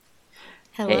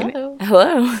Hello.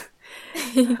 Hello.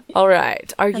 All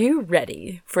right. Are you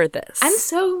ready for this? I'm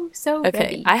so Okay.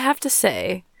 ready. I have to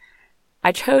say,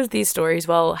 I chose these stories.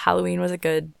 Well, Halloween was a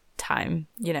good time,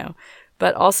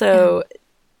 but also,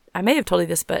 I may have told you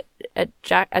this, but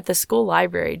at the school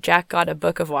library, Jack got a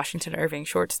book of Washington Irving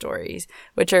short stories,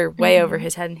 which are way over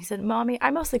his head. And he said, "Mommy, I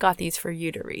mostly got these for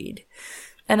you to read."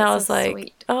 And I was so like,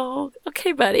 sweet. "Oh,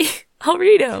 okay, buddy. I'll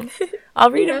read them.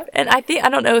 I'll read them." And I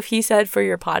don't know if he said for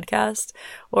your podcast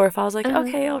or if I was like,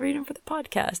 "Okay, I'll read them for the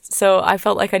podcast." So I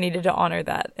felt like I needed to honor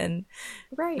that and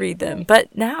read them. Right.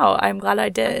 But now I'm glad I I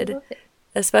did, love it.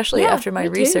 especially Yeah, after my me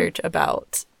too. research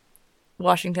about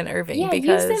Washington Irving. Yeah,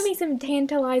 because you sent me some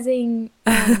tantalizing.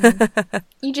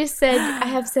 You just said I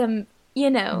have some,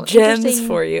 gems interesting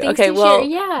for you. things Okay, to well, share.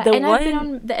 Yeah, the and I've been one-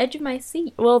 on the edge of my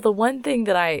seat. Well, the one thing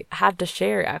that I have to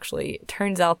share actually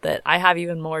turns out that I have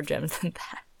even more gems than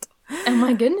that. Oh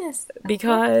my goodness!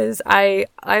 Because I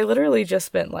literally just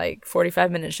spent like 45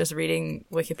 minutes just reading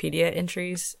Wikipedia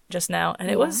entries just now,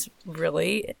 and it was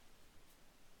really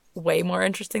way more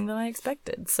interesting than I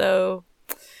expected. So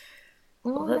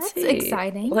Well, let's that's see.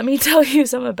 exciting. Let me tell you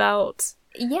some about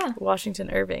Yeah. Washington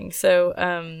Irving. So,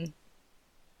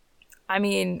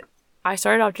 I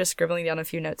started off just scribbling down a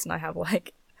few notes, and I have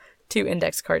like 2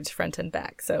 index cards front and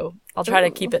back. So I'll try to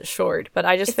keep it short. But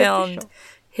I just It's found official.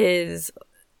 his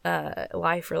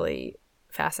life really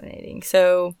fascinating.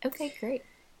 So, Okay, great.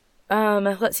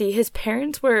 let's see. His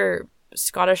parents were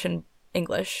Scottish and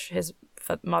English. His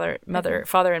father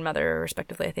and mother,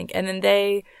 respectively, I think. And then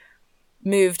they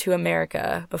moved to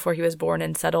America before he was born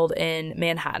and settled in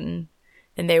Manhattan.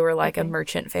 And they were like a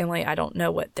merchant family. I don't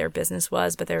know what their business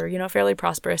was, but they were, fairly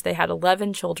prosperous. They had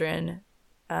 11 children.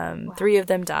 3 of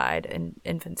them died in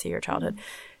infancy or childhood.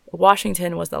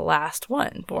 Washington was the last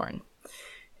one born.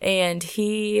 And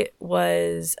he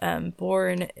was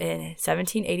born in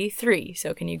 1783.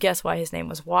 So can you guess why his name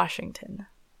was Washington?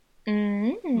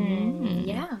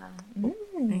 Yeah.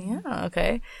 Yeah,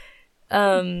 okay.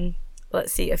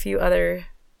 Let's see, a few other...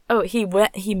 Oh, he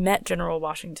met George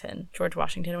Washington,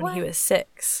 when he was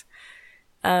 6.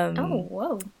 Oh,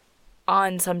 whoa.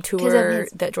 On some 'Cause of tour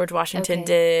his- that George Washington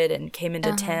did and came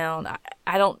into town.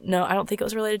 I don't know. I don't think it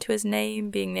was related to his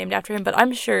name being named after him, but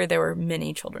I'm sure there were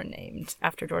many children named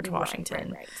after George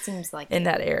Washington Right. Seems like in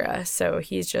that era. So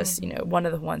he's just, one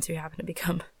of the ones who happened to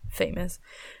become famous.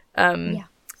 Yeah.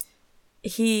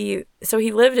 He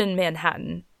lived in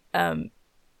Manhattan,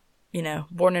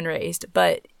 born and raised,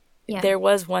 but Yeah. there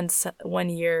was one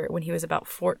year when he was about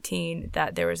 14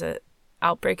 that there was a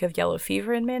outbreak of yellow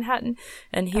fever in Manhattan,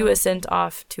 and he was sent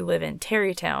off to live in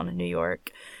Tarrytown, New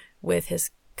York, with his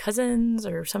cousins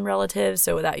or some relatives.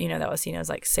 So that that was seen as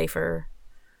like safer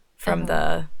from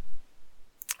the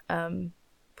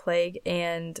plague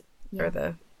or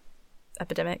the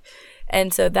epidemic,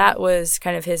 and so that was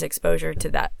kind of his exposure to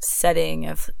that setting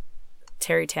of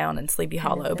Tarrytown and Sleepy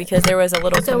Hollow, because there was a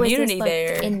little So community is this, like,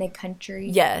 there. in the country?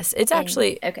 Yes, it's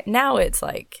actually okay. now it's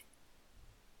like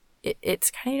it's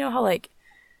kind of how like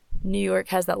New York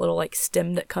has that little like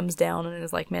stem that comes down and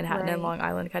is like Manhattan and Right. Long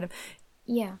Island kind of.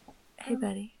 Yeah. Hey,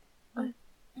 buddy. What?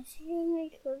 I think I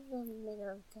make it in the middle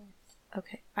of this.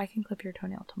 Okay, I can clip your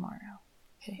toenail tomorrow.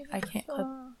 Okay, I can't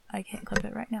clip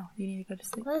it right now. You need to go to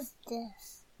sleep. What's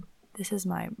this? This is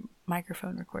my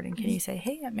microphone recording. Can you say,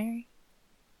 "Hey, Aunt Mary"?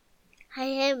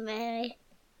 Hi, I'm Mary.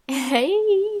 Hey.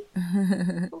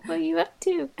 What are you up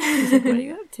to? She's like, "What are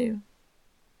you up to?"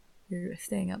 You're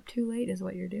staying up too late, is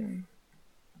what you're doing.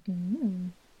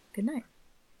 Good night.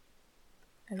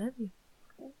 I love you.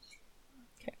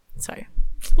 Okay, sorry.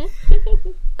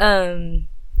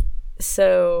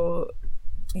 So,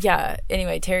 yeah,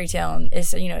 anyway, Tarrytown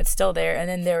is, it's still there. And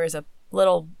then there was a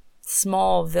little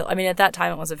small village. I mean, at that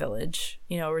time it was a village,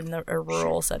 in a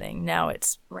rural setting. Now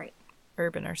it's Right.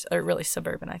 urban or really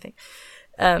suburban, I think.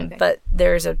 But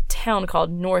there's a town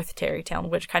called North Tarrytown,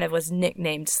 which kind of was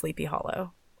nicknamed Sleepy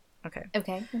Hollow. Okay.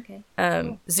 Okay.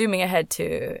 Zooming ahead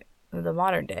to the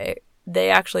modern day, they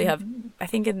actually have, I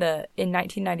think in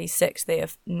 1996, they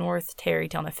have North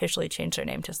Tarrytown officially changed their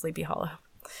name to Sleepy Hollow.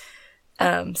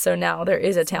 So now there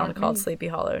is a town called Sleepy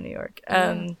Hollow, New York.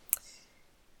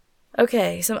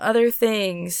 Okay, some other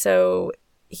things. So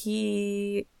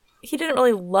he didn't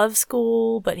really love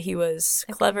school, but he was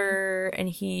clever,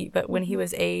 and but when he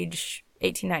was age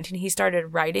 18, 19, he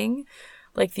started writing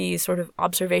like these sort of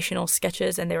observational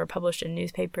sketches, and they were published in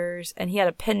newspapers. And he had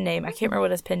a pen name. I can't remember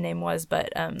what his pen name was,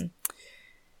 but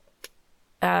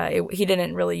he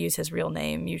didn't really use his real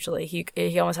name usually.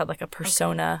 He almost had like a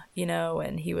persona,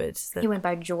 and he was... He went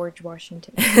by George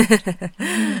Washington.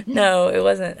 No, it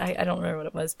wasn't. I don't remember what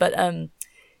it was. But,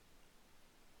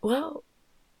 well,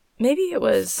 maybe it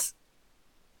was.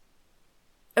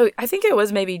 Oh, I think it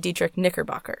was maybe Dietrich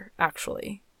Knickerbocker,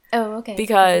 actually. Oh, okay.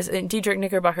 Because Dietrich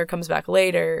Knickerbocker comes back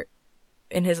later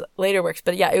in his later works.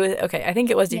 But yeah, it was, okay, I think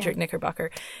it was Dietrich Knickerbocker.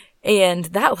 And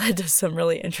that led to some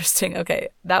really interesting,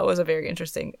 that was a very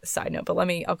interesting side note, but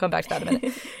I'll come back to that in a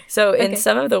minute. So in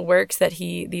some of the works that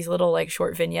these little like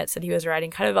short vignettes that he was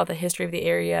writing kind of about the history of the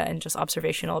area and just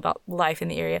observational about life in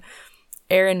the area,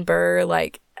 Aaron Burr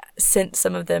like sent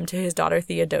some of them to his daughter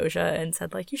Theodosia and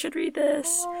said like, you should read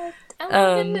this. What? Oh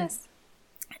my goodness.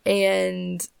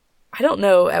 And I don't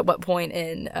know at what point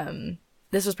in,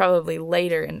 this was probably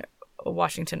later in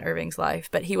Washington Irving's life,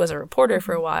 but he was a reporter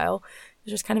for a while. He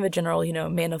was just kind of a general,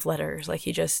 man of letters. Like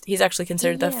he's actually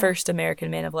considered the first American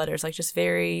man of letters, like just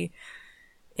very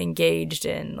engaged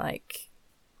in like,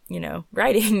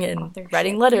 writing and authorship.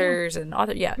 Writing letters and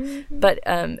author. Yeah. Mm-hmm. But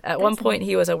at one point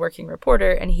he was a working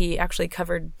reporter and he actually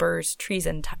covered Burr's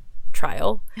treason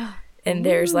trial. And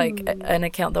there's like an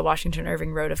account that Washington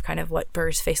Irving wrote of kind of what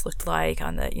Burr's face looked like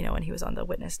on the, when he was on the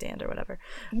witness stand or whatever.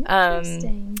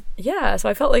 Interesting. Yeah, so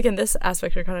I felt like in this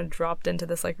aspect we're kind of dropped into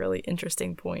this like really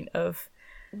interesting point of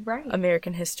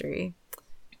American history.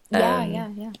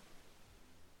 Yeah.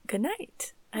 Good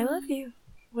night. I love you.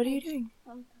 What are you doing?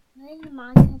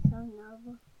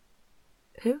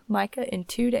 Who? Micah in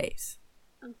 2 days.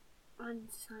 On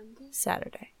Sunday?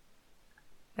 Saturday.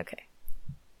 Okay.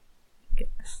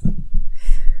 Goodness.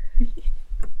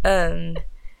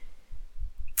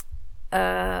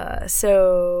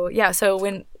 So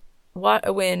when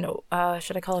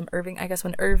should I call him Irving? I guess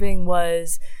when Irving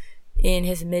was in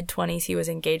his mid-20s, he was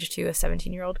engaged to a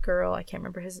 17-year-old girl. I can't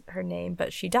remember her name,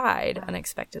 but she died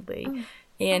unexpectedly.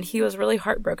 And he was really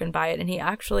heartbroken by it. And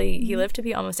he lived to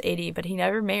be almost 80, but he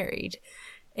never married.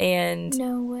 And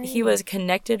no way. He was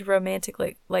connected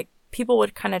romantically. Like people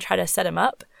would kind of try to set him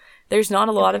up. There's not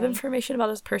a lot of information about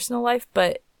his personal life,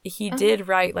 but he did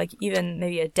write like even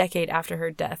maybe a decade after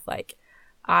her death, like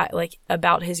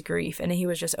about his grief, and he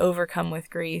was just overcome with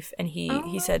grief. And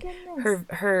he said,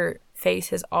 her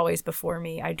face is always before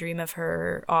me. I dream of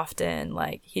her often.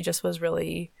 Like he just was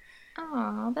really.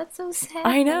 Oh, that's so sad.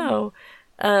 I know.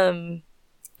 And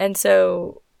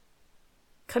so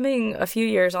coming a few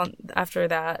years on after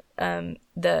that,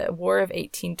 the War of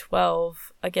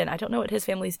 1812, again, I don't know what his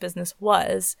family's business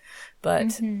was,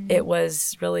 but it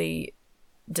was really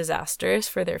disastrous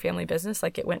for their family business.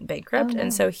 Like it went bankrupt.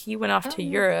 And so he went off to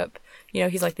Europe.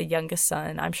 He's like the youngest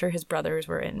son. I'm sure his brothers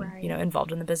were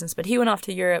involved in the business, but he went off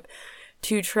to Europe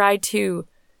to try to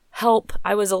help.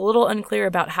 I was a little unclear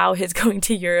about how his going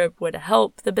to Europe would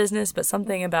help the business, but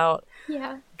something about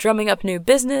drumming up new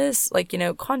business, like,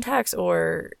 contacts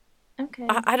or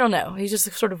I don't know. He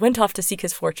just sort of went off to seek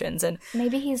his fortunes. And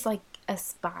maybe he's like a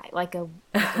spy, like a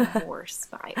war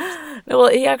spy. No, well,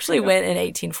 he actually went in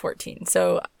 1814,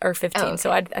 or 15.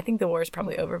 So I think the war is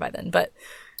probably over by then. But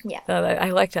I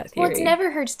like that theory. Well, it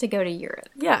never hurts to go to Europe.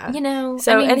 Yeah,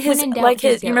 So and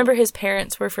you remember his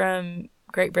parents were from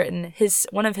Great Britain.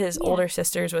 One of his older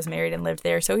sisters was married and lived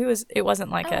there. So it wasn't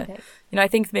like I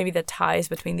think maybe the ties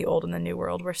between the old and the new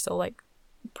world were still like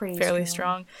pretty fairly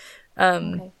strong.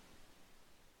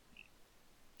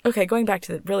 Okay, going back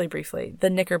to really briefly, the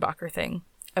Knickerbocker thing.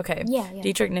 Okay,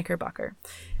 Dietrich Knickerbocker.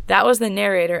 That was the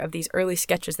narrator of these early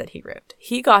sketches that he wrote.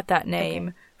 He got that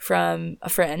name from a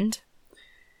friend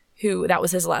who, that was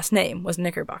his last name, was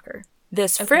Knickerbocker.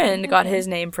 This friend got his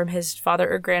name from his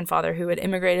father or grandfather who had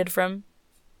immigrated from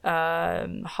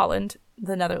Holland,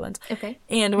 the Netherlands. Okay.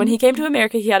 And when he came to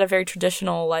America, he had a very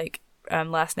traditional, like,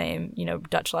 last name,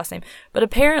 Dutch last name. But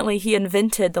apparently he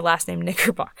invented the last name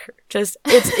Knickerbocker.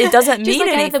 It doesn't mean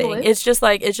anything. It's just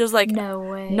like no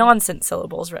way. Nonsense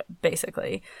syllables,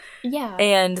 basically. Yeah.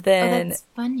 And then that's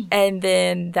funny. And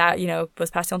then that,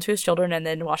 was passed on to his children, and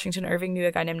then Washington Irving knew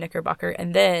a guy named Knickerbocker,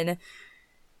 and then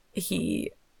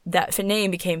that name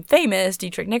became famous,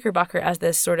 Dietrich Knickerbocker, as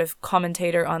this sort of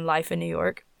commentator on life in New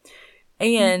York.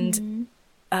 And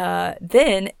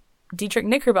then Dietrich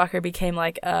Knickerbocker became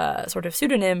like a sort of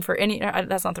pseudonym for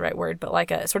that's not the right word, but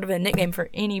like a sort of a nickname for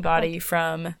anybody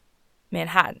from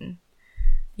Manhattan.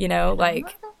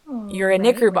 Like you're a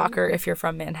Knickerbocker if you're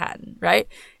from Manhattan, right?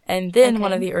 And then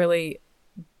one of the early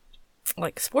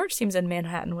like sports teams in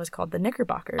Manhattan was called the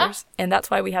Knickerbockers, and that's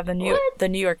why we have the New York Knicks. The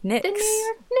New York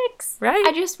Knicks, right?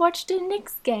 I just watched a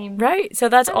Knicks game, right? So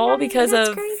that's all because that's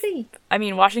of crazy.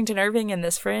 Washington Irving and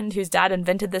this friend whose dad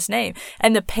invented this name,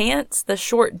 and the pants, the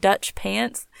short Dutch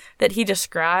pants that he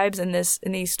describes in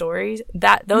these stories,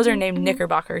 those are named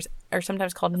Knickerbockers, or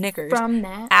sometimes called Knickers, from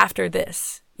that after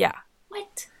this. Yeah.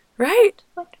 What? Right.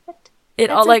 What? It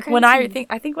all when I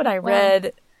think when I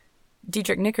read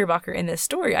Dietrich Knickerbocker in this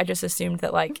story, I just assumed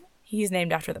that like he's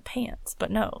named after the pants, but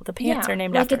no, the pants are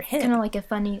named like after it's him. kind of like a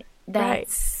funny. Right.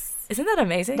 Isn't that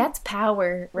amazing? That's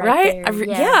power, right? There.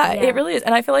 Yeah, it really is.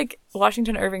 And I feel like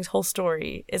Washington Irving's whole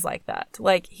story is like that.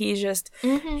 Like he just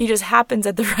happens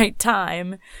at the right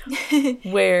time,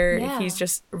 where he's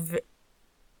just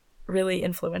really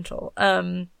influential.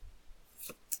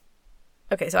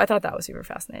 Okay, so I thought that was super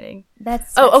fascinating.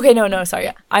 That's okay, no, sorry.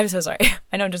 Yeah. I'm so sorry.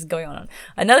 I know I'm just going on.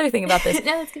 Another thing about this.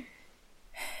 No, that's good.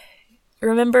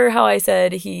 Remember how I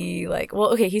said he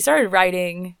started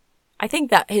writing. I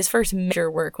think that his first major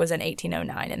work was in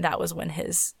 1809, and that was when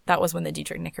the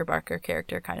Dietrich Knickerbocker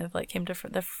character kind of like came to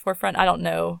the forefront. I don't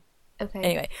know. Okay.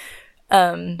 Anyway,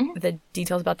 the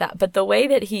details about that, but the way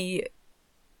that he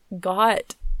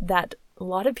got that a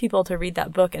lot of people to read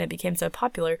that book and it became so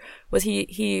popular was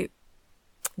he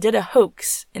did a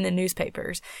hoax in the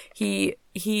newspapers. He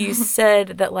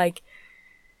said that like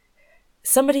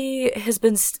somebody has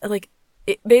been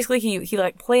basically he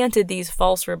like planted these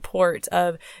false reports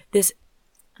of this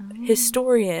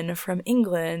historian from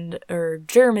England or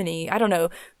Germany, I don't know,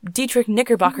 Dietrich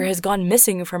Knickerbocker has gone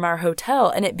missing from our hotel,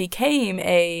 and it became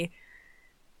the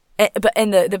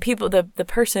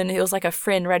person who was like a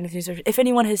friend writing the newspaper, if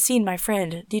anyone has seen my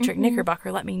friend Dietrich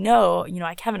Knickerbocker, let me know. You know,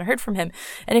 I haven't heard from him,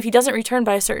 and if he doesn't return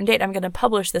by a certain date, I'm going to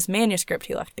publish this manuscript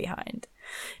he left behind.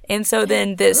 And so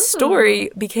then this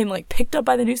story became like picked up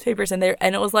by the newspapers, and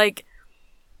it was like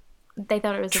they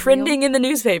thought it was trending in the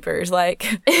newspapers, like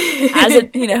as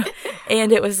it, you know,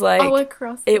 and it was like all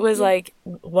across. It was like,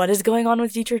 what is going on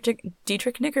with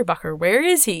Dietrich Knickerbocker? Where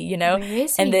is he? You know, Where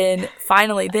is he? And then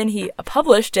finally, he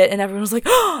published it, and everyone was like,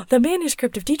 oh, the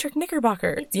manuscript of Dietrich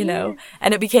Knickerbocker, it's you know, here.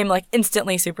 and it became like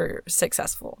instantly super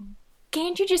successul.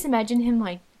 Can't you just imagine him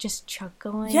like just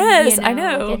chuckling? Yes, you know, I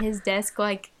know. Like, at his desk,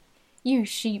 like, you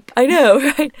sheep. I know,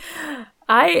 right?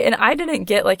 I didn't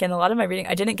get, like, in a lot of my reading,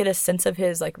 I didn't get a sense of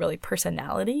his, like, really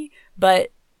personality, but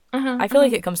I feel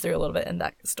like it comes through a little bit in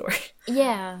that story.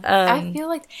 Yeah. I feel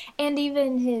like, and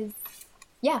even his,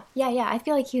 yeah, I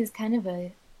feel like he was kind of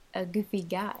a goofy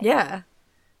guy. Yeah.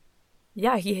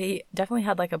 Yeah, he definitely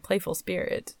had, like, a playful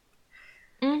spirit.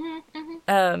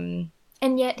 And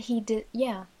yet he did,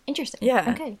 yeah. Interesting.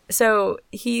 Yeah. Okay. So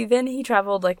he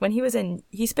traveled, like, when he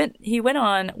went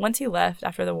on, once he left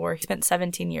after the war, he spent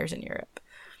 17 years in Europe.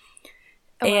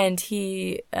 Oh, wow.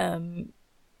 And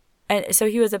and so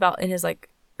he was about in his, like,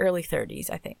 early 30s,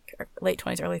 I think, or late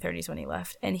 20s, early 30s when he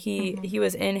left. And he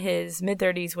was in his mid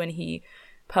 30s when he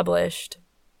published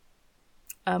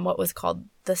what was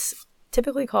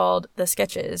typically called the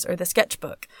Sketches or the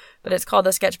Sketchbook, but it's called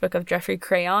the Sketchbook of Geoffrey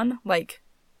Crayon, like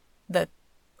the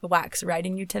wax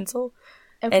writing utensil.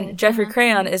 Okay, and Geoffrey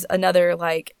Crayon is another,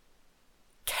 like,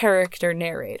 character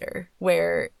narrator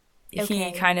where he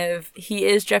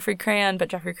is Geoffrey Crayon, but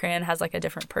Geoffrey Crayon has, like, a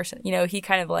different person. You know, he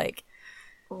kind of, like,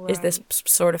 is this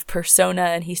sort of persona,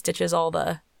 and he stitches all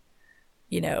the,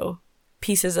 you know,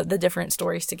 pieces of the different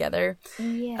stories together.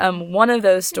 Yeah. One of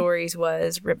those stories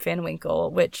was Rip Van Winkle,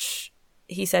 which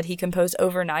he said he composed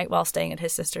overnight while staying at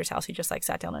his sister's house. He just, like,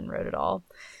 sat down and wrote it all.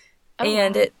 Oh,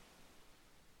 and wow. It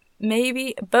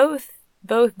maybe both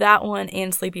that one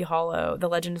and Sleepy Hollow, The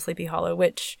Legend of Sleepy Hollow,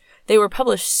 which they were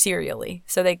published serially.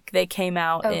 So they came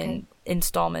out in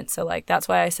installments. So, like, that's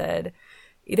why I said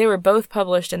they were both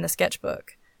published in the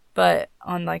Sketchbook. But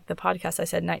on, like, the podcast, I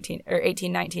said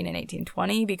 1819 and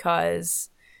 1820 because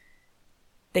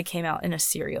they came out in a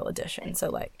serial edition. So,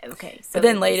 like, so but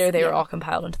then later they were all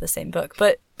compiled into the same book.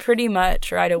 But pretty much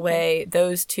right away,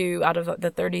 those two out of the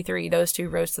 33, those two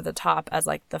rose to the top as,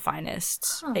 like, the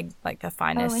finest, like the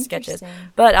finest sketches.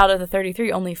 But out of the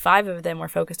 33, only 5 of them were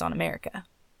focused on America,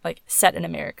 like, set in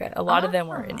America. A lot of them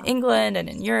were in England and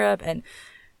in Europe, and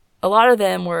a lot of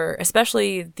them were,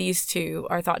 especially these two,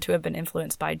 are thought to have been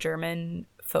influenced by German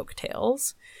folk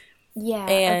tales. Yeah,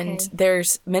 and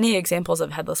there's many examples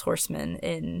of headless horsemen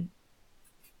in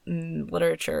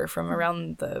literature from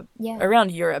around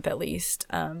Europe, at least.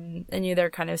 And they're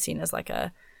kind of seen as, like,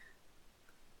 a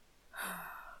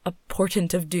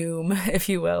portent of doom, if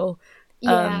you will.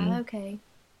 Yeah, okay.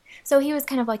 So he was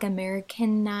kind of like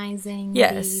Americanizing.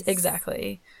 Yes, these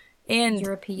exactly. And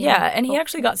European. Yeah, and he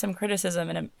actually got some criticism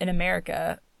in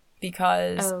America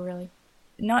because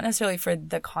not necessarily for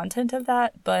the content of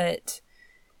that, but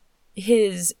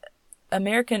the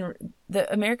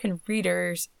American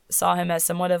readers saw him as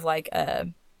somewhat of, like,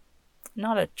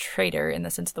 not a traitor in the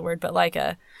sense of the word, but like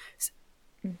a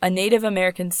Native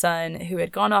American son who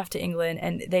had gone off to England,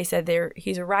 and they said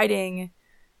he's writing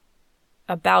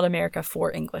about America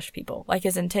for English people. Like,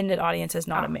 his intended audience is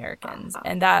not Americans.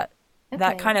 And that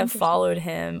kind of followed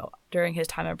him during his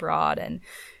time abroad. And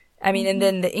I mean, and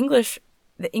then the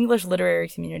the English literary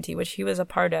community, which he was a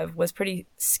part of, was pretty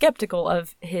skeptical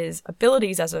of his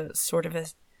abilities as a sort of a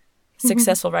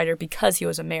successful writer because he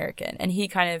was American. And he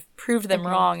kind of proved them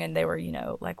wrong, and they were,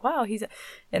 like, wow,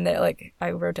 and they, like,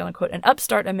 I wrote down a quote, an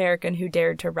upstart American who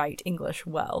dared to write English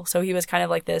well. So he was kind of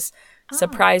like this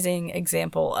surprising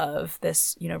example of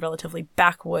this, relatively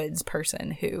backwoods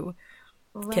person who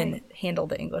can handle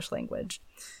the English language.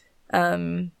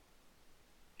 That's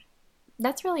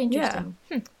really interesting.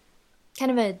 Yeah.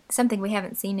 Kind of something we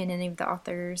haven't seen in any of the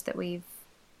authors that we've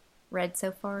read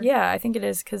so far. Yeah, I think it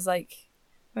is because, like,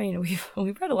 we've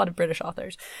read a lot of British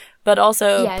authors, but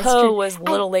also Poe was a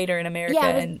little later in America. Yeah,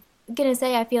 I was gonna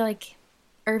say, I feel like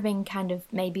Irving kind of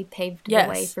maybe paved the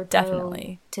way for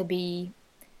Poe to be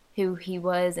who he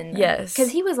was, and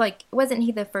because he was wasn't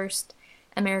he the first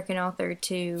American author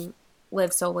to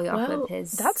live solely off of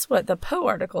his? That's what the Poe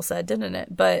article said, didn't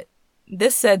it? But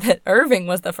this said that Irving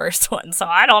was the first one, so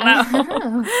I don't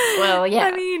know. Well, yeah.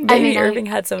 Maybe Irving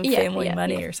had some family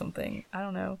money or something. I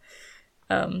don't know.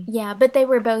 Yeah, but they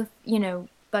were both,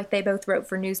 like they both wrote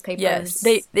for newspapers. Yes,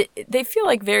 they feel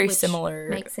like very similar.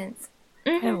 Makes sense.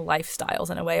 Kind of lifestyles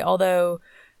in a way. Although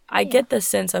I get the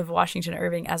sense of Washington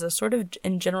Irving as a sort of,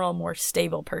 in general, more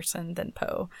stable person than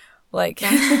Poe. Like,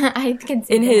 I can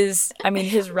see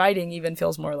his writing even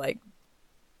feels more like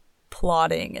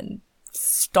plodding and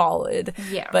stolid.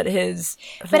 Yeah. But his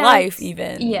life,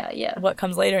 what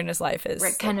comes later in his life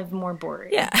is kind of more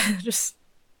boring. Yeah, just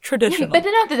traditional. But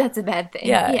not that that's a bad thing.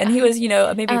 Yeah, and he was,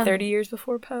 maybe 30 years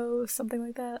before Poe, something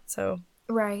like that. So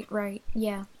Right,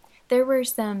 yeah. There were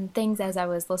some things as I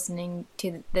was listening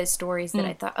to the stories that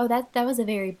I thought, oh, that was a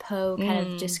very Poe kind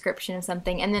of description of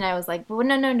something. And then I was like, well,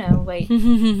 no, wait.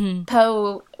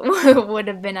 Poe would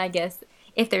have been, I guess,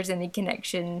 if there's any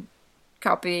connection,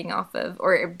 copying off of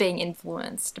or being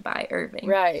influenced by Irving.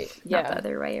 Right, yeah. Not the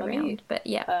other way around, but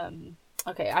yeah.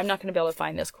 Okay, I'm not going to be able to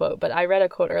find this quote, but I read a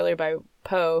quote earlier by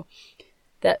Poe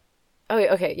that, I'll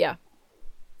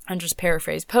just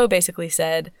paraphrase. Poe basically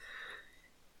said,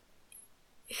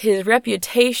 his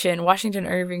reputation, Washington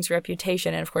Irving's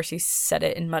reputation, and of course he said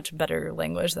it in much better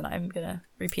language than I'm going to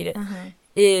repeat it,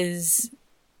 is,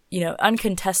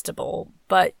 uncontestable.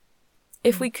 But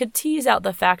if we could tease out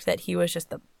the fact that he was just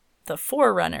the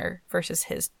forerunner versus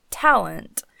his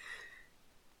talent,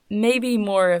 maybe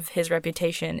more of his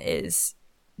reputation is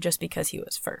just because he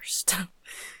was first.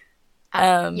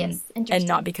 Yes, and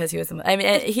not because he was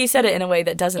he said it in a way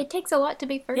that doesn't... It takes a lot to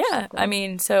be first. Yeah,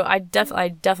 though. So I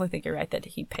definitely think you're right that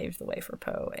he paved the way for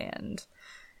Poe, and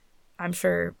I'm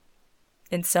sure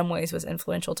in some ways was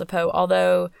influential to Poe,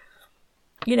 although,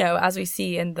 as we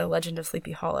see in The Legend of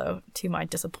Sleepy Hollow, to my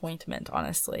disappointment,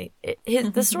 honestly,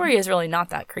 the story is really not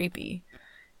that creepy.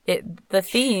 The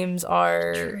themes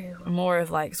are more of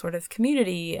like sort of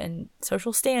community and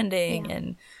social standing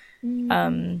and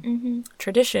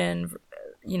tradition,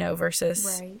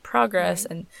 versus progress.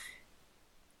 And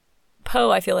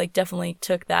Poe, I feel like, definitely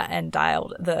took that and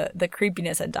dialed the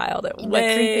creepiness and dialed it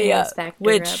way up,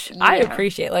 which I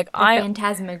appreciate. Like,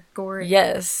 phantasmagoria.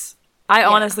 Yes, I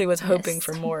honestly was hoping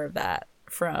for more of that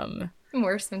from.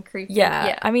 More some creepy.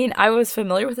 Yeah. I was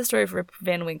familiar with the story of Rip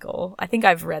Van Winkle. I think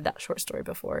I've read that short story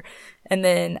before. And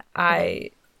then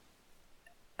I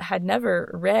had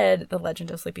never read The Legend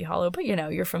of Sleepy Hollow, but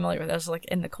you're familiar with it. It was like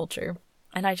in the culture.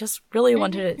 And I just really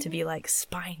wanted it to be like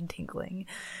spine tingling.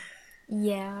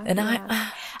 Yeah. And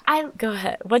I go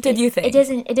ahead. What did you think?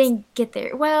 It didn't get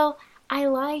there. Well, I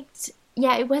liked,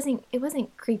 it wasn't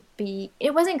creepy.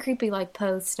 It wasn't creepy like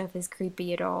Poe's stuff is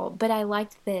creepy at all, but I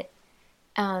liked that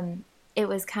it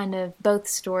was kind of, both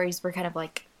stories were kind of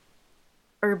like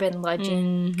urban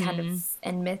legend kind of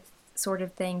and myth sort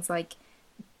of things. Like,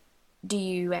 do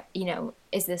you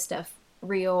is this stuff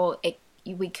real?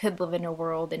 We could live in a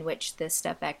world in which this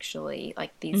stuff actually,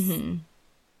 like, these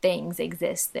things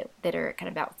exist that are kind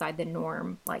of outside the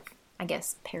norm, like, I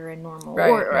guess, paranormal.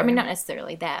 Right. I mean, not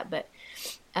necessarily that, but,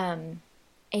 and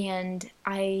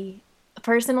I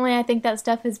think that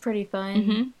stuff is pretty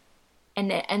fun.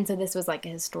 And so this was like a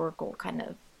historical kind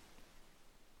of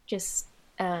just,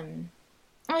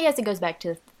 I guess it goes back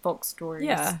to folk stories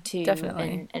too,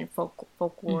 definitely. and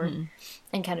folklore,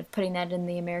 and kind of putting that in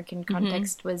the American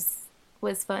context was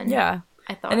fun. Yeah,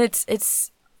 I thought, and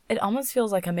it almost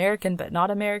feels like American but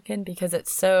not American because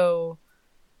it's so.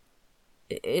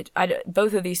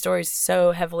 Both of these stories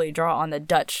so heavily draw on the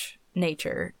Dutch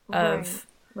nature of.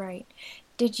 Right.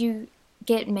 Did you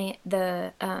get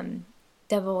the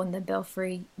Devil in the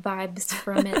Belfry vibes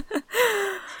from it?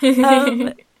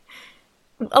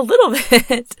 A little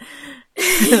bit.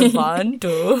 1,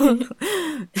 2.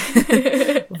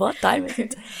 What time is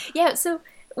it? Yeah, so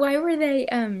why were they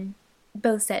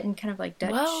both set in kind of like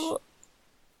Dutch. Well,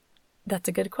 that's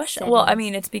a good question. Settings. Well, I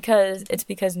mean, it's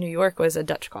because New York was a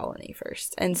Dutch colony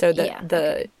first, and so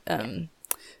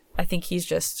I think he's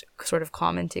just sort of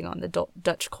commenting on the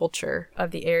Dutch culture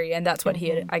of the area, and that's what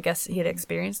I guess he had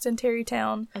experienced in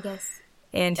Tarrytown. I guess.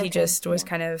 And he just was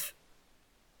kind of,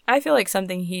 I feel like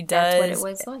something he does That's what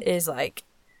it was like. is like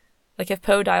if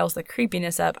Poe dials the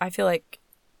creepiness up, I feel like,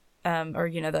 or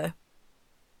the,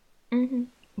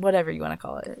 whatever you want to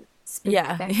call it. Spook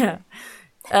Yeah, factor. yeah.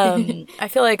 I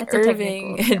feel like That's a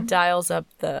Irving technical term. dials up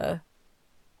the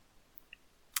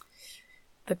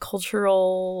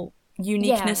cultural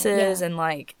uniquenesses and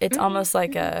like it's almost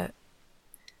like a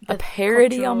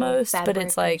parody cultural almost, but fabric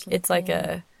it's or like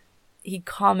something. he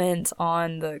comments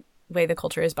on the way the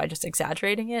culture is by just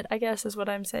exaggerating it, I guess is what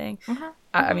I'm saying.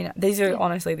 I mean, these are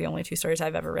honestly the only two stories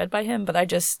I've ever read by him, but I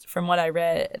just, from what I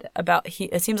read about,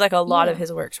 it seems like a lot of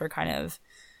his works were kind of,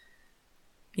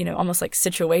 almost like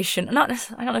I don't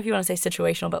know if you want to say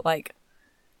situational, but like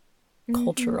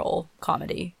cultural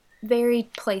comedy. Very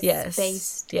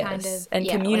place-based kind of. And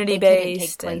yeah, community-based. Like they couldn't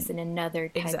take place in another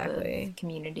type Exactly. of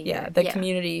community. Yeah, or- the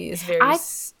community is very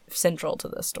central to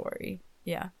the story.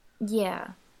 Yeah.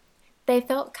 Yeah. They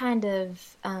felt kind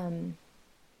of,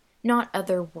 not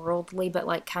otherworldly, but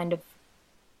like kind of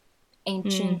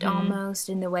ancient almost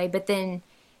in the way. But then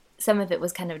some of it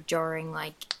was kind of jarring,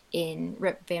 like in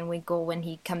Rip Van Winkle when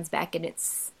he comes back and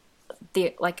it's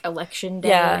the like election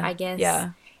day, I guess.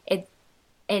 Yeah.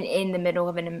 And in the middle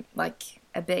of a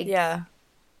big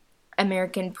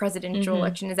American presidential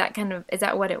election. Is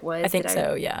that what it was? I think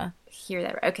so, yeah. Hear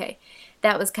that? Okay.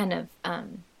 That was kind of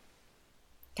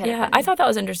yeah, I thought that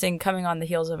was interesting coming on the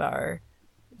heels of our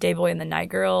Day Boy and the Night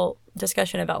Girl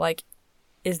discussion about like,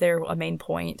 is there a main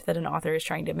point that an author is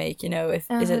trying to make?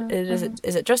 Is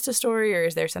it just a story or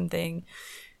is there something?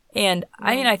 And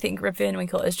I mean, I think Rip Van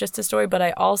Winkle is just a story, but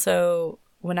I also,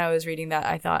 when I was reading that,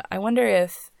 I thought, I wonder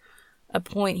if a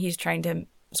point he's trying to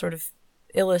sort of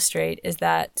illustrate is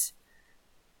that,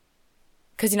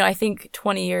 because I think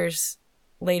 20 years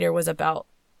later was about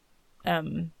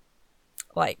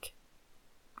like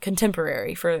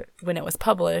contemporary for when it was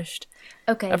published.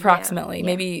 Okay. Approximately. Yeah.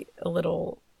 Maybe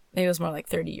it was more like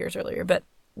 30 years earlier, but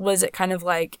was it kind of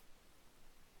like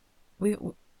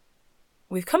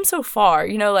we've come so far,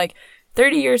 like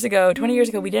 30 years ago, 20 years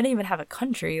ago, we didn't even have a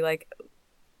country,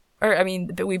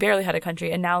 but we barely had a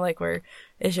country, and now like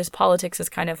it's just politics is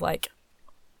kind of like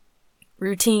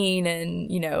routine,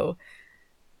 and it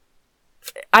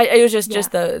was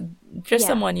just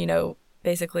someone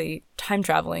basically time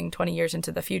traveling 20 years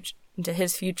into the future, into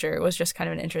his future. It was just kind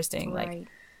of an interesting like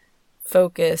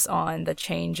focus on the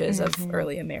changes of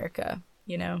early America.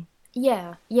 Yeah.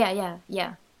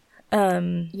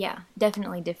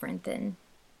 Definitely different than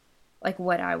like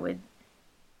what I would.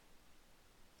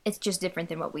 It's just different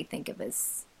than what we think of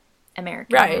as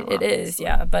American. Right, it is,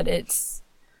 yeah. But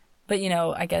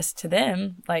I guess to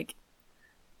them, like,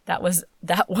 that was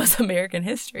American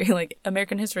history. Like,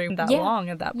 American history wasn't that long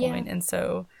at that point. And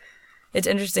so it's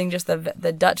interesting, just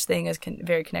the Dutch thing is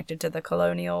very connected to the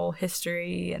colonial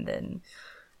history, and then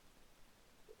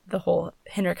the whole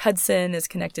Henrik Hudson is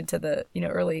connected to the,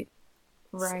 early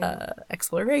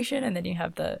exploration, and then you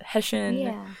have the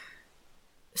Hessian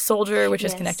soldier, which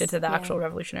is connected to the actual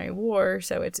Revolutionary War.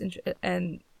 So it's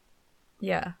I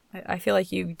feel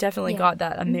like you definitely got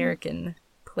that American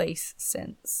place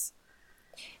sense.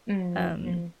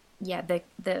 The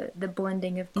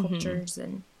blending of cultures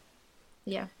and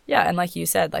and like you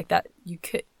said, like that you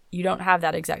don't have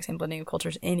that exact same blending of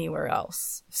cultures anywhere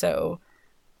else. So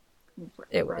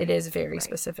it is very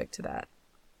specific to that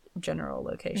general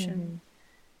location.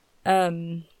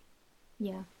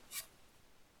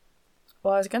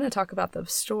 Well, I was going to talk about the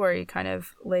story kind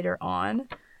of later on.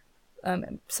 But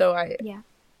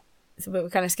we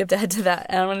kind of skipped ahead to that.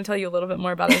 And I want to tell you a little bit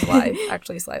more about his life,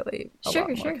 actually slightly a lot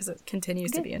more, because it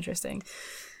continues to be interesting.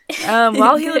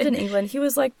 While he lived in England, he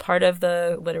was like part of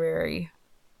the literary,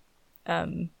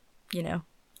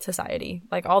 society.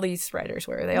 Like all these writers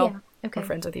were. They all were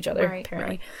friends with each other,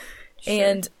 apparently. Sure.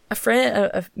 And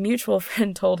a mutual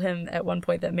friend told him at one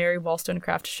point that Mary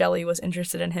Wollstonecraft Shelley was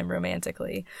interested in him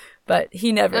romantically, but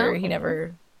he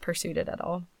never pursued it at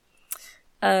all.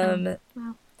 Wow.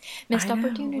 Missed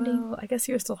opportunity. Well, I guess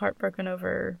he was still heartbroken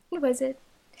over. What was it?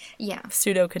 Yeah.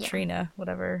 Pseudo Katrina,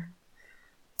 whatever.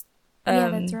 Yeah,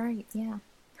 that's right. Yeah.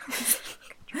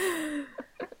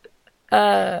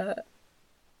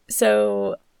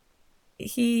 So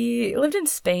he lived in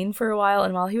Spain for a while,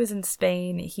 and while he was in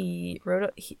Spain, he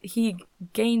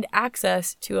gained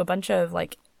access to a bunch of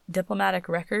like diplomatic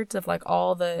records of like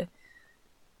all the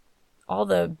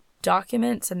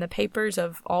documents and the papers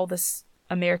of all this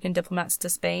American diplomats to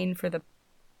Spain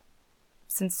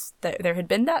since there had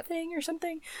been that thing or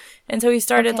something. And so he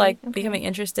started becoming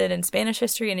interested in Spanish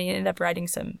history, and he ended up writing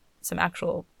some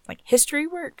actual like history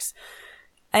works.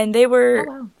 And they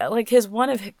were like his one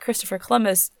of Christopher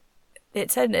Columbus, it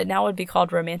said it now would be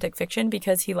called romantic fiction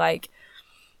because he like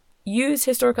used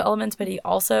historical elements, but he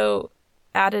also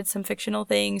added some fictional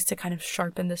things to kind of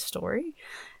sharpen the story.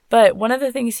 But one of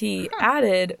the things he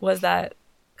added was that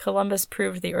Columbus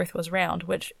proved the earth was round,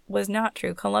 which was not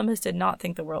true. Columbus did not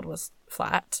think the world was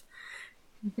flat.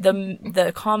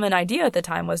 The common idea at the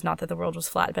time was not that the world was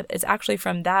flat, but it's actually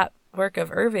from that work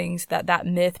of Irving's that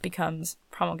myth becomes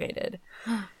promulgated.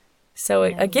 So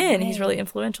again, he's really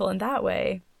influential in that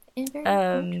way.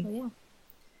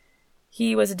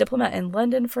 He was a diplomat in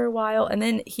London for a while, and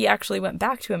then he actually went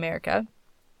back to America,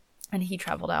 and he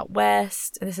traveled out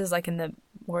west. This is like in the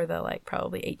like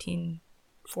probably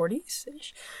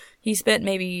 1840s-ish. He spent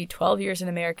maybe 12 years in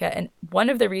America, and one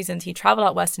of the reasons he traveled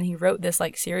out west and he wrote this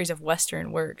like series of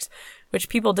Western works, which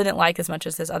people didn't like as much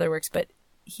as his other works, but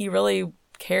he really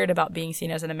cared about being seen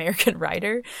as an American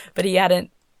writer, but he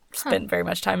hadn't spent very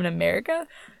much time in America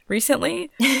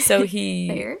recently, so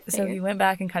he he went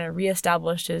back and kind of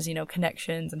reestablished his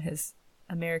connections and his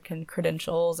American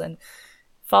credentials, and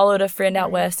followed a friend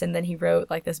out west, and then he wrote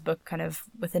like this book kind of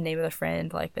with the name of the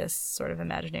friend, like this sort of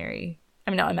imaginary, I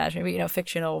mean not imaginary, but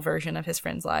fictional version of his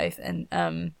friend's life. And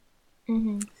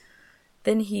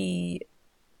then he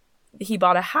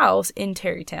bought a house in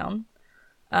Tarrytown,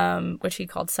 which he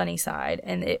called Sunnyside,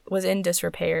 and it was in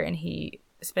disrepair, and he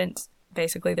spent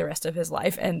basically the rest of his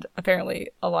life and apparently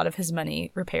a lot of his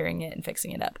money repairing it and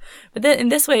fixing it up. But then in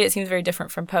this way it seems very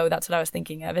different from Poe. That's what I was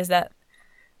thinking of, is that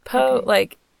Poe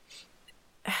like,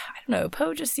 I don't know,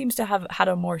 Poe just seems to have had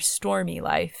a more stormy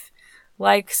life,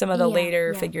 like some of the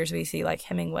later figures we see, like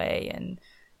Hemingway and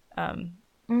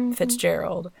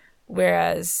Fitzgerald,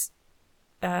 whereas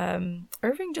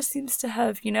Irving just seems to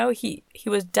have, he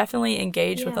was definitely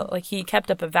engaged with, like, he kept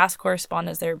up a vast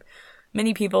correspondence. There are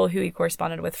many people who he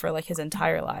corresponded with for like his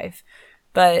entire life,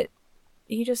 but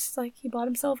he just like, he bought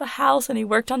himself a house and he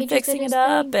worked on fixing it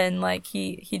up, and like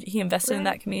he invested in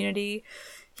that community.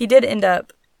 He did end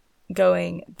up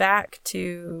going back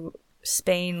to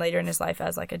Spain later in his life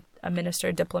as like a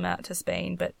minister diplomat to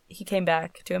Spain, but he came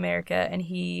back to America, and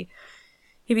he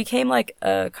became like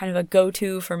a kind of a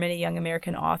go-to for many young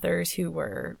American authors who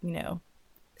were,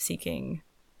 seeking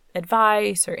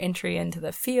advice or entry into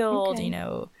the field,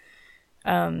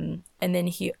 and then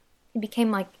he became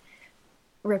like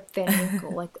Rip Van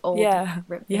Winkle, like old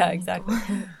Rip Van Winkle. Exactly.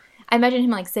 I imagine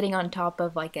him like sitting on top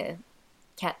of like a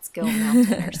Catskill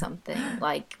mountain or something.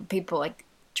 Like people like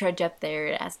trudge up there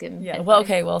and ask him. Yeah. Well,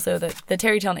 okay. Well, so the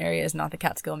Tarrytown area is not the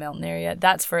Catskill Mountain area.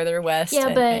 That's further west.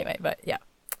 Yeah, but yeah,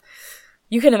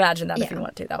 you can imagine that if you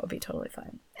want to. That would be totally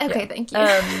fine. Okay, thank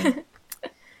you.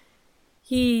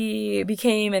 He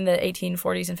became in the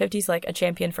 1840s and 50s like a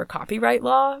champion for copyright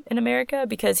law in America,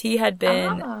 because he had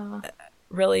been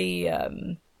really,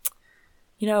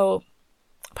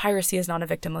 piracy is not a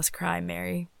victimless crime,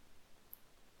 Mary.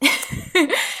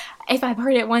 If I've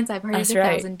heard it once, I've heard it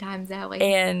 1,000 times, Allie.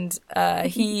 And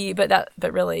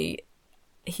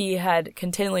he had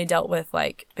continually dealt with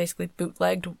like basically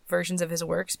bootlegged versions of his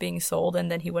works being sold,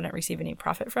 and then he wouldn't receive any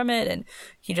profit from it, and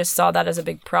he just saw that as a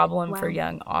big problem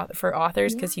for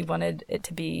authors, because he wanted it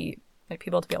to be like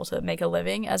people to be able to make a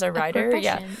living as a writer.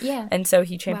 Yeah. And so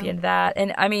he championed that,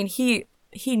 and I mean he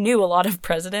knew a lot of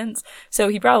presidents, so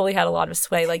he probably had a lot of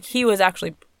sway. Like he was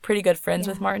actually pretty good friends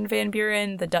with Martin Van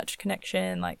Buren, the Dutch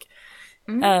connection, like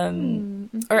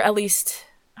or at least,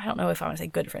 I don't know if I want to say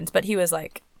good friends, but he was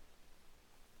like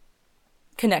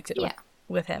connected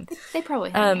with him. They probably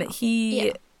have.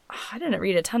 I didn't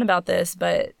read a ton about this,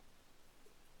 but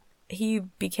he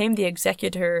became the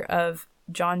executor of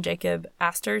John Jacob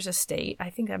Astor's estate. I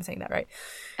think I'm saying that right.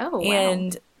 Oh, wow.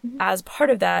 And as part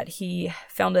of that, he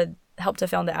helped to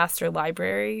found the Astor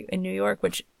Library in New York,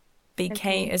 which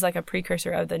is like a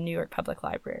precursor of the New York Public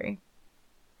Library.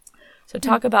 So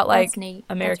talk about like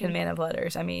American man of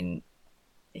letters. I mean,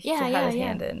 he had his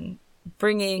hand in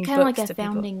bringing kind of books like to a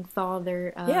founding people.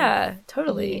 father of,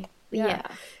 totally.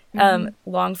 Mm-hmm.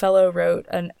 Longfellow wrote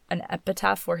an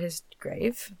epitaph for his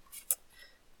grave,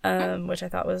 which I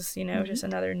thought was just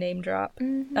another name drop.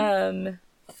 There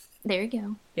you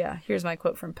go. Yeah, here's my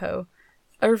quote from Poe: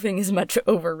 Irving is much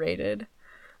overrated.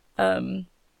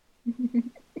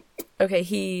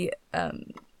 Okay,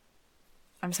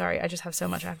 I'm sorry, I just have so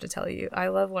much I have to tell you. I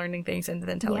love learning things and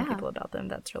then telling people about them.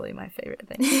 That's really my favorite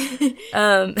thing.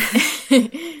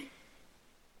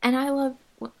 And I love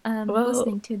Well,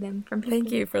 listening to them from people.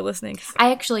 Thank you for listening.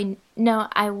 I actually no,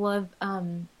 I love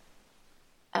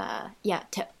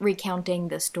recounting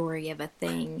the story of a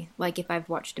thing. Like if I've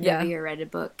watched a movie or read a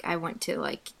book, I want to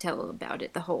like tell about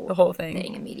it the whole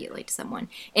thing immediately to someone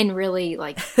in really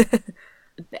like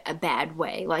a bad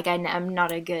way. Like I'm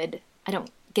not a good. I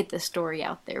don't get the story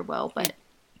out there well, but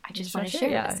I just want to share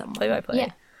it with someone. Play by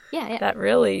play. Yeah. That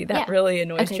really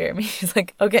annoys Jeremy. He's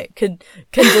like, okay,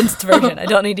 condensed version. I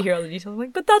don't need to hear all the details. I'm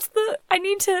like, but that's I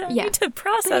need to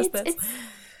process this.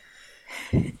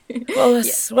 Well,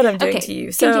 that's what I'm doing to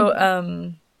you. So,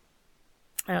 continue.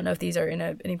 I don't know if these are in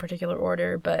any particular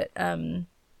order, but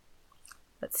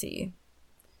let's see.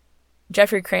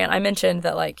 Jeffrey Crayon. I mentioned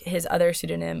that like his other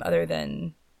pseudonym, other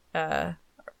than or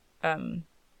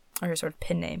his sort of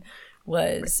pen name,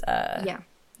 was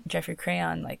Jeffrey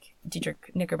Crayon. Like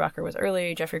Dietrich Knickerbocker was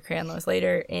earlier, Jeffrey Crayon was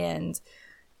later, and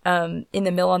in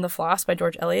The Mill on the Floss by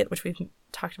George Eliot, which we've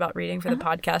talked about reading for the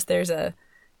podcast, there's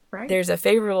a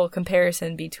favorable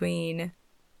comparison between,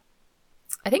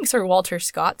 I think, Sir Walter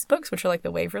Scott's books, which are like the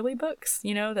Waverley books,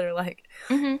 you know, that are like,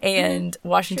 and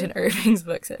Washington Irving's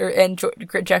books, and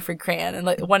Jeffrey Crayon. And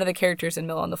like one of the characters in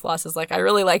Mill on the Floss is like, I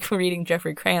really like reading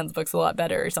Jeffrey Crayon's books a lot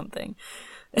better or something.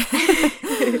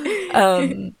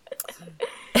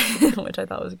 Which I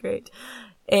thought was great.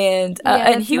 And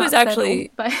and he was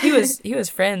actually he was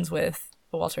friends with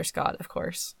Walter Scott, of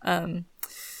course.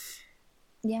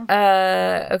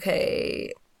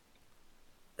 Okay.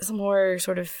 Some more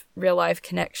sort of real life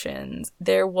connections.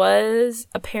 There was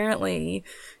apparently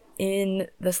in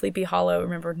the Sleepy Hollow,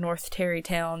 remember North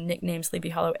Tarrytown, nicknamed Sleepy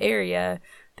Hollow area,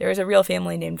 there was a real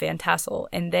family named Van Tassel,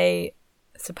 and they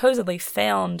supposedly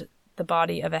found the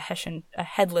body of a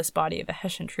headless body of a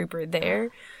Hessian trooper there.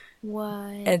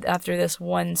 What? And after this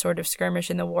one sort of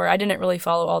skirmish in the war, I didn't really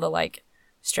follow all the like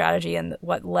strategy and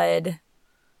what led,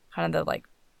 kind of the like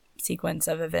sequence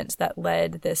of events that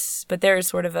led this, but there's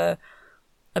sort of a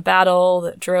battle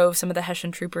that drove some of the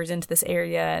Hessian troopers into this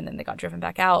area, and then they got driven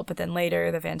back out. But then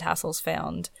later, the Van Tassels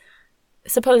found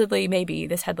supposedly maybe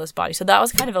this headless body, so that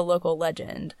was kind of a local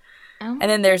legend. And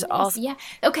then there's also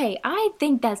I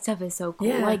think that stuff is so cool.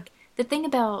 Yeah. Like the thing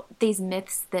about these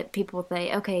myths that people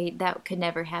say, okay, that could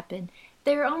never happen,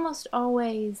 they're almost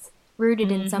always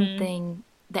rooted in something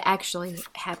that actually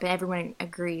happened. Everyone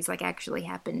agrees like actually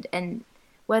happened, and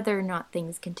whether or not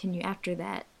things continue after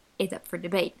that is up for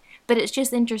debate. But it's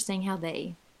just interesting how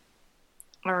they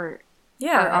are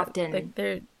often... Like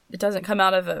it doesn't come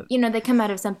out of a... You know, they come out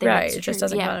of something that's true. It just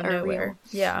doesn't come out of nowhere.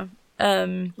 Real.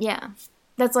 Yeah.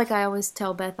 That's like I always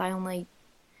tell Beth, I only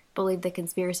believe the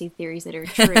conspiracy theories that are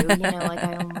true. You know, like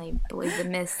I only believe the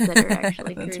myths that are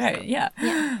actually true. That's right, yeah.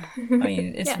 I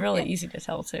mean, it's really easy to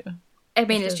tell, too. I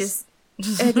mean, it's just...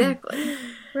 Exactly.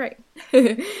 Right.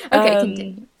 Okay,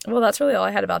 continue. Well, that's really all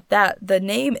I had about that. The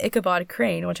name Ichabod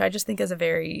Crane, which I just think is a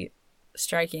very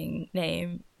striking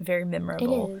name, very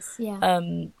memorable. It is, yeah.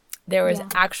 There was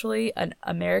actually an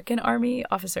American Army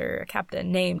officer, a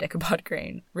captain, named Ichabod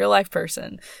Crane, real life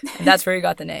person, and that's where he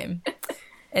got the name.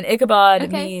 And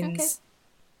Ichabod means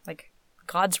like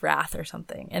God's wrath or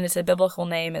something, and it's a biblical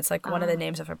name. It's like one of the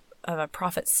names of a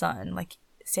prophet's son, like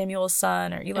Samuel's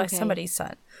son or Eli, somebody's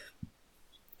son.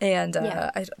 And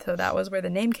so that was where the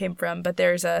name came from. But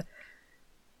there's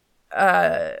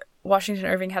Washington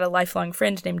Irving had a lifelong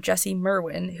friend named Jesse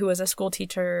Merwin, who was a school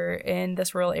teacher in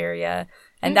this rural area.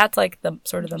 And that's like the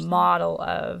sort of the model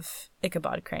of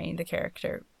Ichabod Crane, the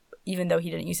character. Even though he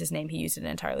didn't use his name, he used an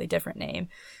entirely different name.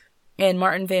 And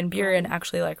Martin Van Buren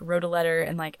actually like wrote a letter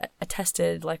and like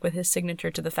attested like with his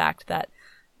signature to the fact that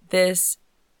this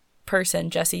person,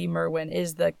 Jesse Merwin,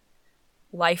 is the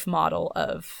life model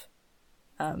of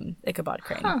Ichabod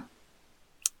Crane. Huh.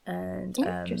 And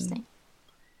interesting.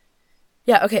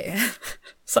 Yeah, okay.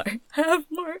 Sorry, I have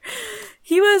more.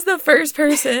 He was the first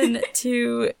person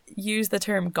to use the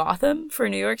term Gotham for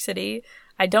New York City.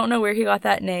 I don't know where he got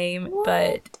that name,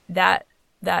 but that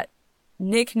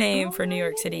nickname for New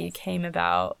York City came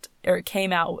out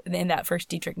in that first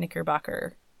Dietrich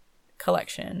Knickerbocker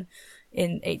collection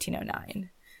in 1809.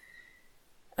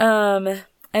 And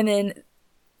then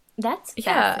that's and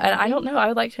I don't know. I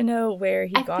would like to know where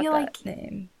he got that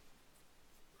name.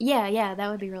 Yeah,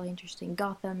 that would be really interesting.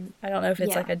 Gotham. I don't know if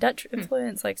it's like a Dutch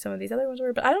influence, like some of these other ones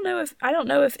were, but I don't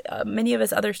know if many of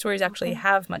his other stories actually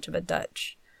have much of a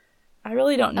Dutch. I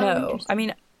really don't know. I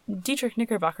mean, Dietrich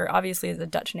Knickerbocker obviously is a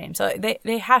Dutch name, so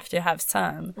they have to have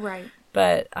some. Right.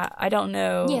 But I don't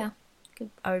know. Yeah. Good.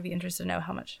 I would be interested to know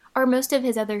how much. Are most of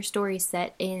his other stories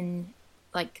set in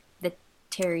like the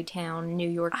Tarrytown, New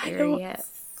York area?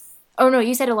 Oh no,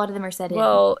 you said a lot of them are set in.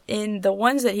 Well, in the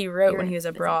ones that he wrote when Europe, he was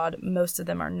abroad, most of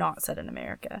them are not set in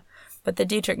America. But the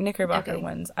Dietrich Knickerbocker Okay.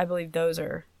 ones, I believe those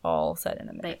are all set in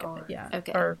America. are. Yeah.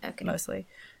 Okay, Or okay. mostly.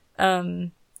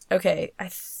 Okay.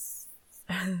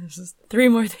 Just 3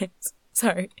 more things.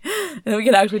 Sorry. And then we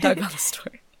can actually talk about the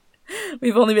story.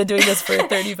 We've only been doing this for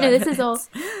 35 No, this minutes. is all.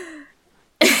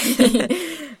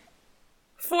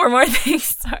 4 more things.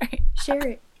 Sorry. Share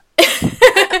it.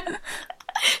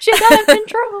 She's out of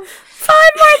control. 5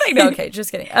 more things. No, okay,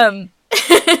 just kidding.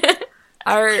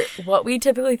 What we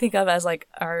typically think of as like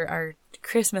our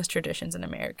Christmas traditions in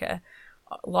America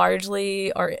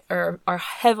largely are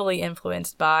heavily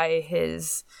influenced by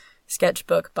his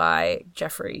sketchbook by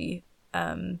Jeffrey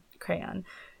Crayon,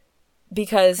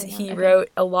 because he wrote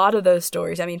a lot of those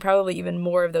stories. I mean, probably even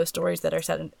more of those stories that are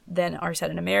set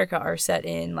in America are set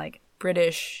in like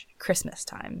British Christmas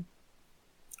time.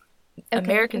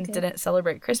 Americans didn't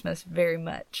celebrate Christmas very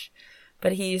much,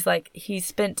 but he's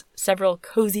spent several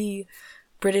cozy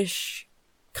British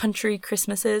country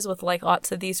Christmases with like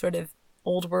lots of these sort of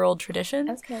old world traditions.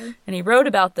 Okay. And he wrote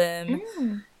about them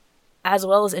as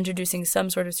well as introducing some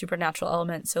sort of supernatural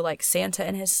element. So like Santa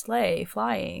and his sleigh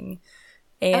flying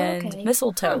and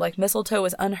mistletoe. Like mistletoe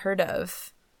was unheard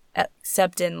of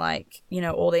except in like,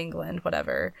 Old England,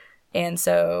 whatever. And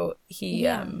so he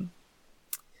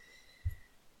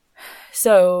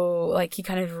he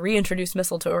kind of reintroduced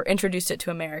mistletoe or introduced it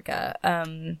to America.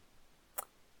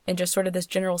 And just sort of this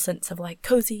general sense of like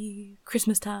cozy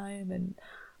Christmas time and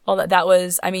all that. That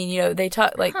was, I mean, they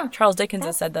talk like Charles Dickens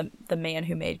has said the man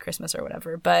who made Christmas or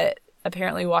whatever, but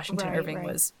apparently Washington Irving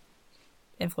was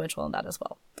influential in that as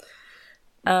well.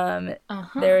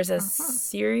 There's a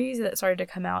series that started to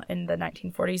come out in the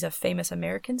 1940s of famous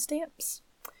American stamps.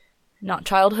 Not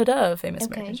childhood of famous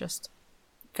Americans, just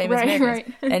famous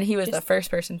Americans. Right. And he was the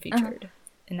first person featured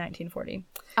in 1940.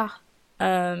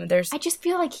 I just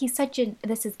feel like he's such an.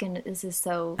 This is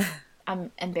so.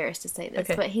 I'm embarrassed to say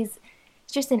this, but he's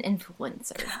just an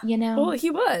influencer. Well, he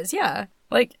was, yeah.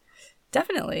 Like,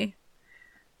 definitely.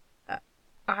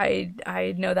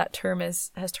 I know that term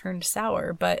has turned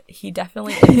sour, but he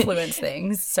definitely influenced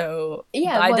things. So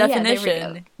by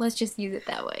definition, let's just use it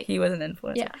that way. He was an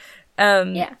influencer.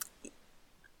 Yeah.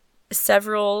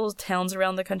 Several towns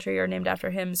around the country are named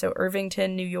after him. So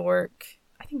Irvington, New York,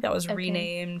 I think that was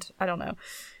renamed. I don't know.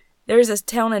 There's this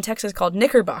town in Texas called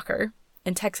Knickerbocker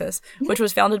in Texas, which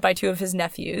was founded by 2 of his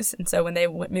nephews. And so when they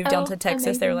moved down to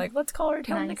Texas, they were like, let's call our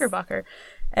town Knickerbocker.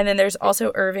 And then there's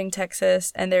also Irving,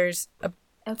 Texas, and there's a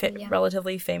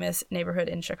relatively famous neighborhood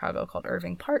in Chicago called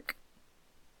Irving Park,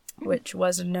 which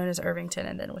was known as Irvington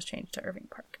and then was changed to Irving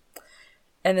Park.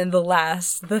 And then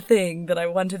the thing that I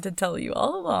wanted to tell you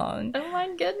all along. Oh my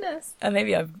goodness.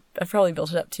 Maybe I've probably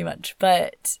built it up too much,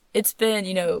 but it's been,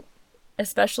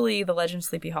 especially The Legend of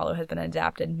Sleepy Hollow has been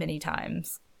adapted many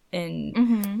times.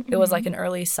 It was like an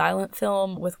early silent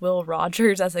film with Will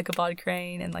Rogers as Ichabod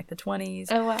Crane in like the 1920s.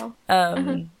 Oh, wow.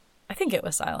 I think it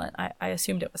was silent. I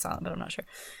assumed it was silent, but I'm not sure.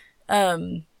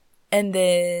 And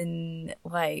then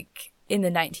like in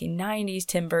the 1990s,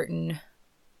 Tim Burton,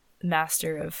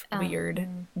 master of weird,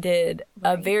 did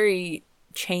a very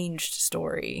changed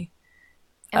story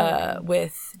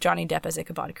with Johnny Depp as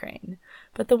Ichabod Crane.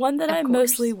 But the one that I'm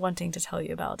mostly wanting to tell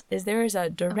you about is there is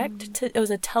a it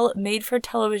was a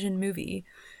made-for-television movie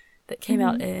that came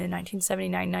out in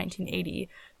 1979, 1980,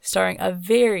 starring a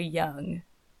very young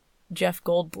Jeff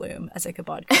Goldblum as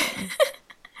Ichabod Crane.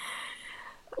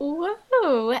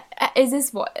 Whoa. Is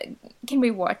this what? Can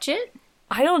we watch it?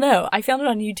 I don't know. I found it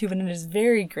on YouTube and it is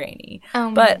very grainy.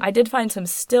 But I did find some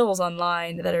stills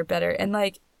online that are better. And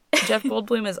like Jeff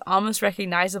Goldblum is almost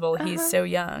recognizable. He's so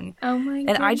young. Oh my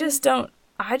god. And I just don't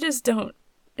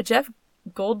Jeff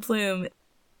Goldblum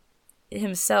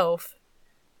himself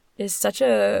is such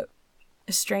a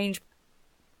strange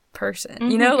person.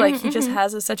 He just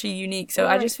has such a unique. So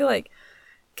I just feel like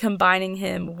combining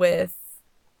him with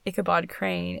Ichabod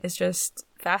Crane is just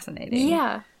fascinating.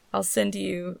 Yeah. I'll send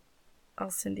you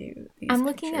these I'm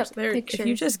looking up pictures. If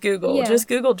you just Google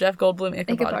Jeff Goldblum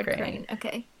Ichabod Crane.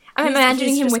 Okay. I'm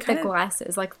imagining him with the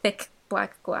glasses, like thick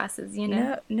black glasses,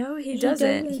 No, he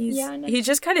doesn't. He's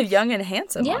just kind of young and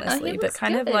handsome, honestly, but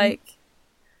kind of like,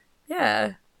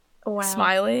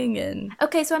 smiling and.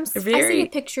 Okay, so I see a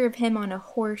picture of him on a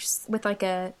horse with like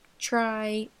a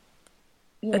pointed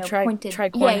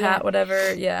tricorn hat,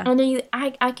 whatever. Yeah. And then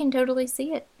I can totally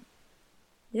see it.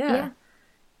 Yeah.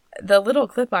 The little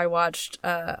clip I watched,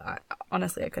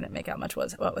 honestly, I couldn't make out much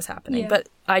what was happening. Yeah. But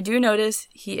I do notice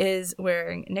he is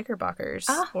wearing knickerbockers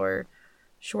or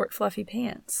short, fluffy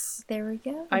pants. There we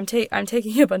go. I'm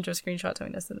taking a bunch of screenshots. I'm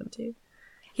going to send them to you.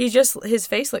 He's just, his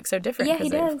face looks so different. Yeah, he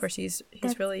does. Of course, he's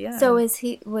really young. So was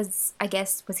he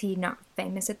not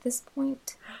famous at this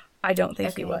point? I don't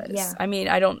think he Okay, was. yeah. I mean,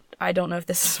 I don't know if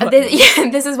this is what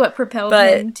This is what propelled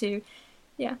him to,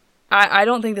 yeah. I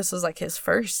don't think this was like his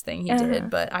first thing he Uh-huh. did,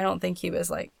 but I don't think he was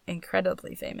like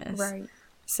incredibly famous. Right.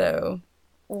 So,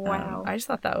 Wow. I just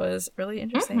thought that was really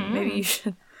interesting. Maybe you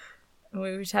should,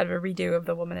 we should have a redo of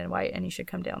The Woman in White, and you should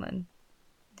come down and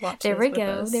watch There this we with go.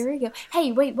 us. There we go.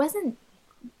 Hey, wait,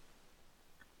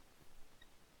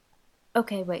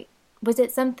 Okay, wait. Was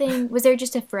it something? Was there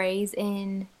just a phrase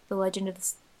in The Legend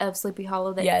of Sleepy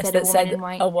Hollow that Yes, said that a woman said in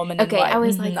white? a woman in Okay, white. I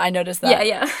was Mhm, like, I noticed that.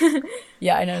 yeah.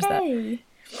 Yeah, I noticed that. Hey.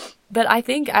 But I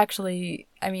think actually,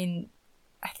 I mean,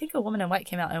 I think A Woman in White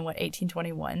came out in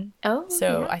 1821. Oh,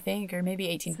 So yeah. I think, or maybe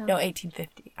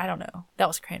 1850. I don't know. That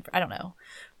was Cranford. I don't know.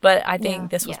 But I think Yeah,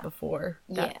 this was yeah. before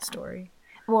that Yeah. story.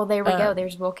 Well, there we go.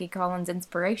 There's Wilkie Collins'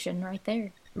 inspiration right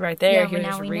there. Right there, Yeah, he well, was now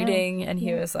just we know. reading, and he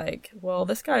Yeah. was like, well,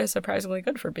 this guy is surprisingly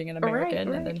good for being an American.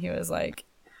 right. And then he was like,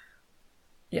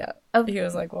 yeah. Oh. He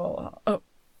was like, well,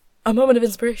 a moment of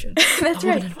inspiration. That's A woman in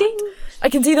right. white. Ding. I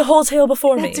can see the whole tale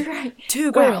before me. That's right.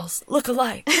 Two girls look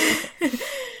alike.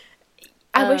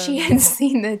 I wish he had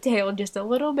seen the tale just a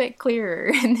little bit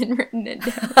clearer and then written it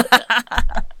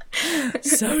down.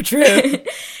 So true.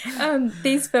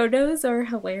 These photos are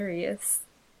hilarious.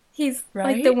 He's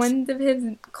like the Right? ones of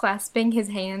him clasping his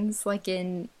hands, like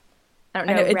in I don't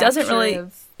know. I know it doesn't rapture really.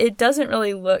 of- It doesn't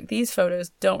really look. These photos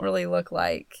don't really look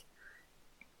like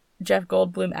Jeff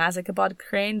Goldblum as Ichabod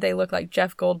Crane. They look like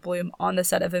Jeff Goldblum on the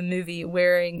set of a movie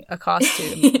wearing a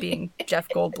costume, being Jeff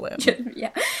Goldblum,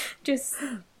 yeah, just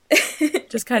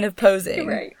just kind of posing,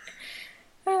 right.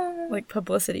 like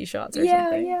publicity shots or Yeah,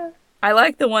 something. yeah. I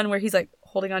like the one where he's like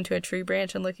holding onto a tree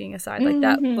branch and looking aside. Like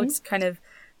that Mhm. looks kind of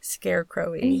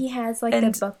scarecrowy. And he has like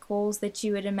And- the buckles that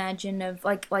you would imagine of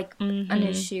like on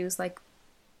his shoes, like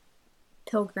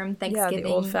Pilgrim Yeah, Thanksgiving the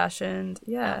old fashioned.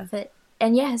 Yeah. outfit.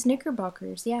 And yeah, his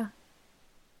knickerbockers. Yeah.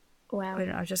 Wow. Wait,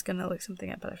 no, I was just gonna look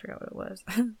something up, but I forgot what it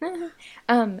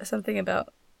was. Something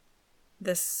about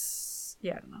this.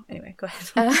 Yeah, I don't know. Anyway, go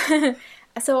ahead.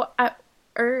 So a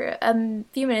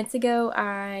few minutes ago,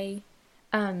 I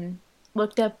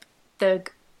looked up the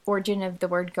origin of the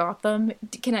word Gotham.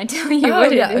 Can I tell you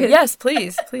what it is? Yes,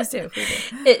 please do. Please do.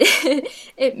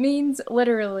 It means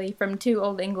literally from two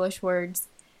Old English words,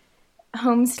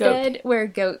 homestead where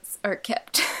goats are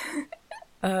kept.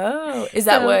 Oh, is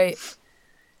that So- what?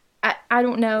 I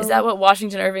don't know. Is that what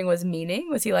Washington Irving was meaning?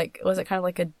 Was he like? Was it kind of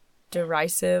like a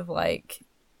derisive like?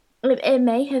 It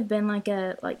may have been like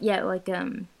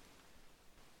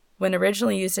When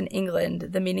originally used in England,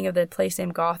 the meaning of the place name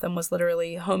Gotham was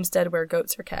literally homestead where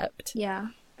goats are kept. yeah.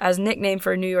 As nickname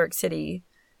for New York City,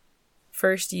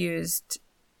 first used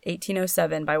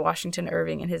 1807 by Washington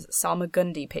Irving in his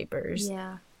Salmagundi papers.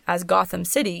 Yeah. As Gotham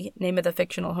City, name of the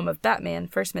fictional home of Batman,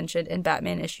 first mentioned in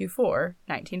Batman issue 4,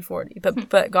 1940.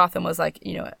 But Gotham was like,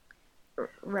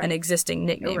 Right. an existing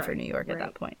nickname for Right, New York at right.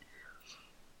 that point.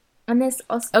 And this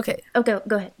also. Okay. Okay,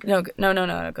 go ahead. No, go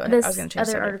ahead. This I was going to change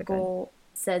other the subject, but go ahead. article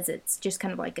says it's just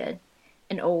kind of like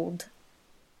an old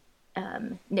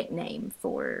nickname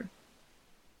for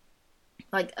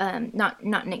like not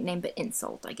nickname but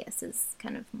insult, I guess, is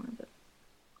kind of more of a.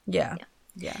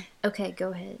 Yeah. Okay,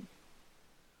 go ahead.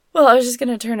 Well, I was just going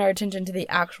to turn our attention to the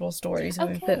actual stories.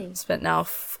 And Okay. we've spent now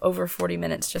over 40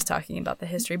 minutes just talking about the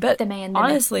history. But The man,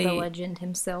 honestly, the legend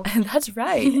himself. that's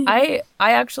right. I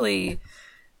actually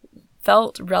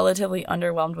felt relatively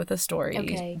underwhelmed with the story.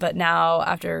 Okay. But now,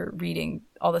 after reading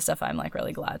all the stuff, I'm like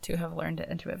really glad to have learned it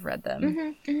and to have read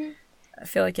them. I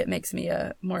feel like it makes me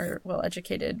a more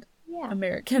well-educated Yeah.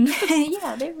 American,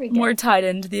 Yeah, there we go. more tied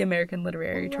into the American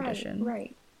literary tradition.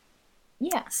 Right.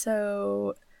 Yeah.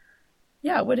 So,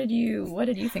 yeah, what did you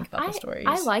think about the stories?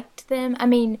 I liked them. I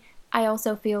mean, I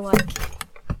also feel like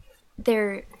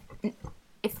they're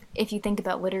if you think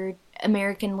about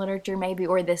American literature maybe,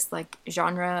 or this like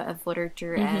genre of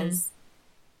literature as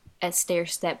a stair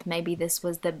step, maybe this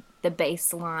was the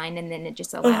baseline, and then it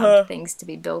just allowed things to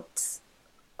be built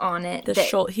on it.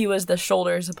 He was the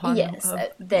shoulders upon yes, of,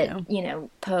 that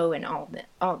Poe and all the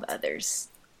others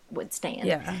would stand.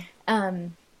 Yeah.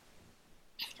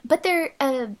 But they're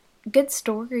good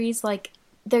stories. Like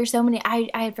there's so many. I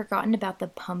had forgotten about the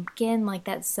pumpkin. Like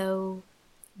that's so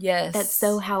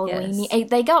Halloween-y. Yes.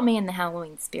 They got me in the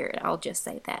Halloween spirit. I'll just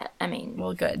say that. I mean,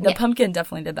 Well, good. The yeah. pumpkin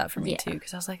definitely did that for me Yeah. too,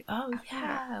 because I was like, oh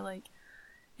yeah, like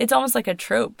it's almost like a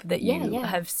trope that you Yeah.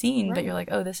 have seen, but Right. you're like,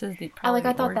 oh, this is the. I Probably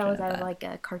thought that origin was of out of like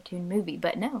a cartoon movie,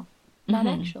 but no, not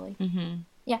actually.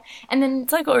 Yeah, and then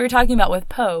It's like what we were talking about with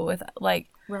Poe, with like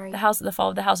Right. the fall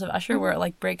of the House of Usher, where it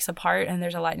like breaks apart and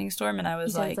there's a lightning storm, and I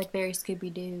was So like, it's like very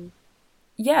Scooby-Doo.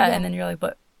 yeah, Yeah. and then you're like,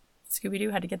 but Scooby-Doo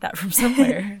had to get that from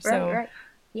somewhere. So Right.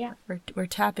 Yeah, we're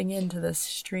tapping into this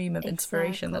stream of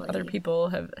inspiration that other Exactly. people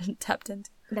have tapped into.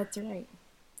 that's right.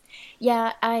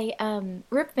 Yeah,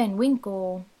 Rip Van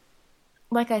Winkle,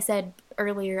 like I said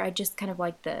earlier, I just kind of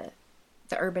like the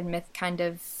urban myth kind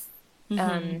of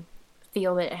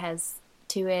feel that it has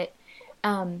to it.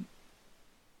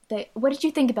 What did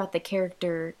you think about the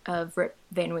character of Rip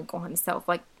Van Winkle himself?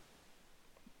 Like,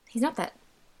 he's not that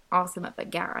awesome of a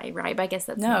guy, right? But I guess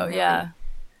that's No, not really, yeah.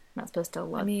 not supposed to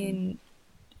love I him. mean,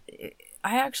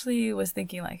 I actually was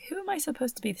thinking, like, who am I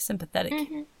supposed to be sympathetic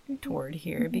toward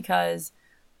here? Because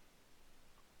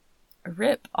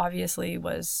Rip obviously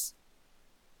was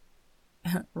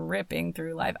ripping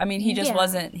through life. I mean, he just Yeah.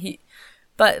 wasn't,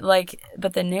 but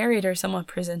the narrator somewhat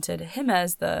presented him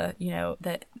as the,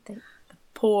 the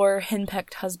poor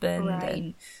henpecked husband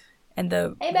Right. and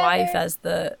the Hey, wife Becker. as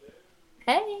the,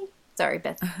 Hey! Sorry,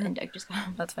 Beth and Doug just got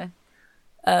home. that's fine.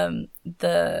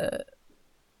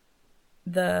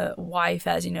 The wife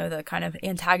as, the kind of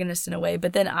antagonist in a way.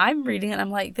 But then I'm reading it and I'm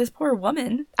like, this poor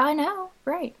woman, I know,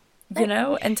 right.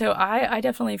 And so I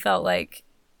definitely felt like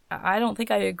I don't think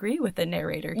I agree with the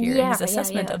narrator here in Yeah, his yeah,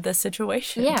 assessment yeah. of this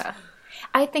situation. Yeah.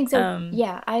 I think so.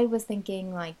 Yeah, I was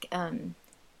thinking like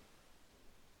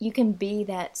you can be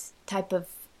that type of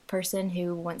person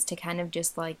who wants to kind of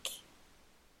just like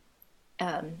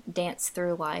dance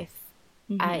through life.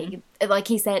 I like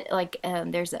he said like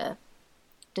there's a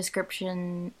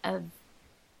description of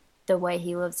the way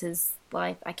he lives his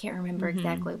life. I can't remember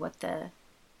exactly what the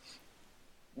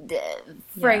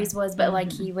phrase was, but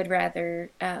like he would rather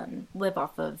live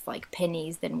off of like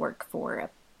pennies than work for a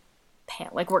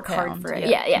pound, like work hard Pound, for it.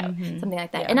 yeah. Yeah, something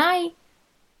like that. Yeah. And I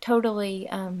totally,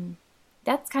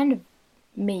 that's kind of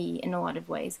me in a lot of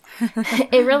ways.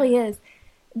 It really is.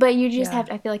 But you just Yeah. have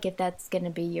to, I feel like if that's going to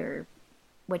be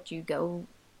what you go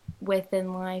with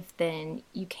in life, then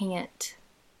you can't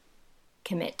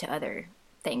commit to other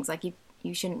things. Like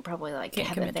you shouldn't probably like Can't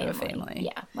have commit to a a family. family.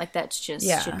 Yeah, like that's just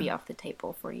Yeah. should be off the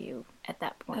table for you at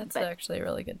that point. That's But actually a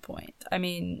really good point. I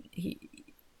mean,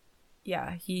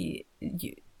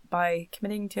 by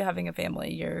committing to having a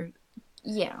family,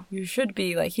 yeah, you should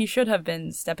be like, he should have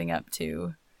been stepping up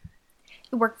to,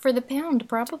 work for the pound,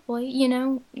 probably.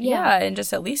 and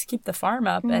just at least keep the farm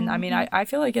up. And I mean, I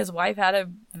feel like his wife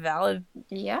had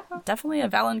definitely a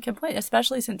valid complaint,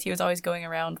 especially since he was always going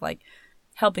around like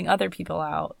helping other people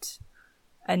out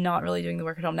and not really doing the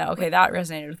work at home. Now, okay, that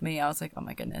resonated with me. I was like, oh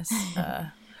my goodness,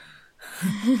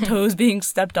 toes being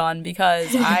stepped on, because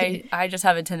I just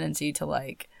have a tendency to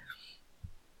like,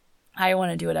 I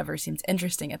want to do whatever seems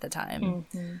interesting at the time.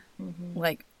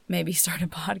 Like maybe start a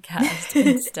podcast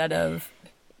instead of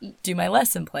do my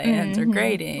lesson plans or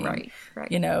grading, right. Or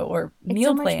It's meal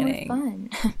so much planning. more fun.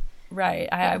 Right.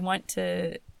 I want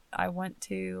to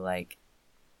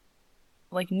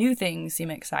like new things seem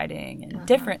exciting and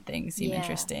different things seem Yeah.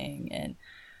 interesting, and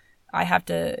I have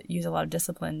to use a lot of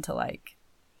discipline to like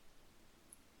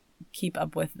keep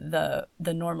up with the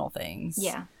normal things.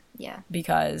 yeah.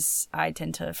 Because I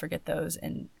tend to forget those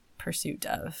in pursuit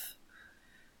of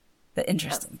the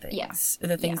interesting things, yeah.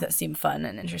 the things Yeah. that seem fun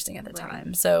and interesting at the Right.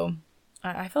 time. So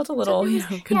I felt a little, there was-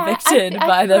 convicted I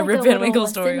by feel the like Rip a Van little Winkle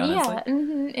story, lesson,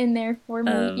 honestly. in there for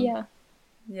me. Yeah.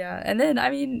 Yeah, and then I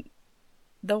mean,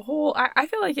 the whole I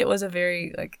feel like it was a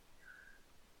very like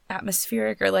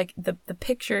atmospheric, or like the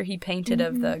picture he painted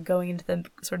of the going into the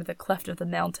sort of the cleft of the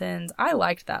mountains. I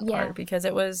liked that Yeah. part because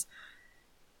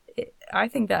I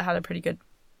think that had a pretty good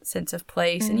sense of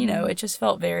place, and it just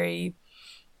felt very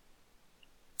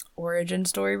origin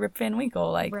story Rip Van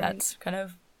Winkle. Like Right. that's kind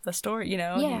of the story,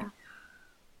 He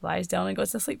lies down and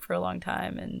goes to sleep for a long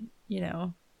time, and Yeah.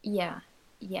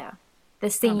 The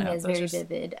scene know, is those very are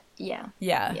vivid. Yeah.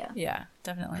 yeah,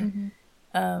 definitely.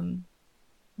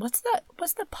 What's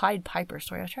the Pied Piper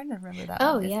story? I was trying to remember that.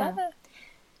 Oh, one. Is yeah.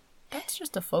 that's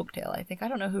just a folktale, I think. I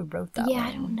don't know who wrote that. Yeah, one.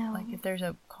 I don't know. Like if there's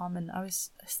a common. I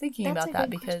was thinking That's about a that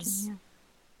good because question,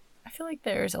 I feel like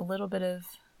there's a little bit of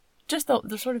just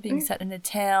the sort of being set in a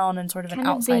town and sort of an kind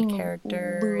of outside being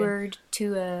character. lured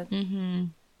to a Mm-hmm.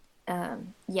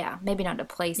 maybe not a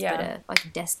place, Yeah. but a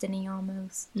like destiny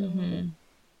almost. Mm-hmm.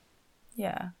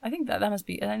 Yeah, I think that must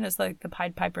be. I think it's like the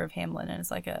Pied Piper of Hamelin, and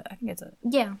it's like I think it's a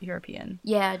Yeah. European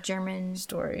German.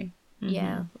 story.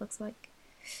 Yeah, looks like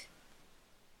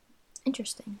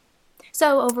interesting.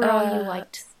 So overall, you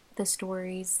liked the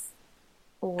stories,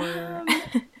 or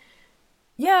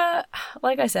Yeah,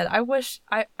 like I said, I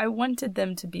wanted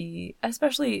them to be,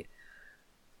 especially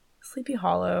Sleepy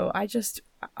Hollow.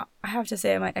 I have to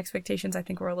say my expectations, I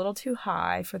think, were a little too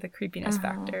high for the creepiness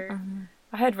factor.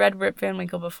 I had read Rip Van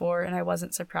Winkle before, and I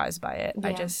wasn't surprised by it. Yeah.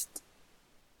 I just,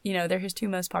 they're his two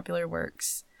most popular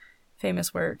works,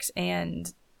 famous works,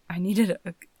 and I needed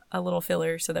a little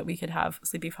filler so that we could have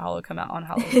Sleepy Hollow come out on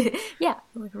Halloween. Yeah.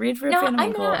 Like, read Rip No, Van I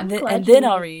Winkle, know, and I'm glad then you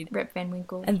I'll read Rip Van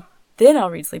Winkle. and then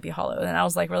I'll read Sleepy Hollow. And I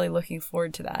was like really looking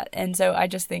forward to that. And so I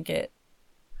just think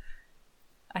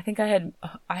I think I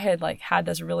had like had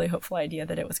this really hopeful idea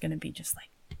that it was going to be just like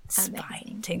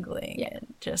spine tingling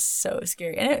and just so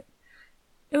scary. And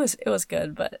it was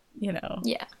good, but Yeah.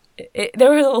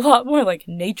 There was a lot more like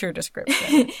nature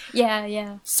description.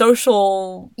 Yeah.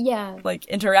 Social Yeah. like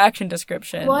interaction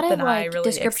description A lot than of I like really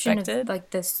description expected. of like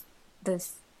this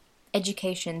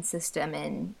education system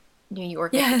in New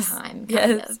York at the time.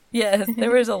 Yes.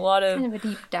 There was a lot of kind of a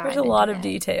deep dive. there's a lot of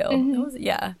detail. It was,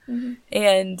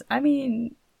 and I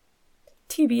mean,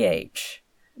 TBH.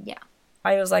 Yeah.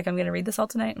 I was like, I'm gonna read this all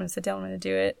tonight. I'm gonna sit down. I'm gonna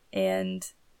do it, and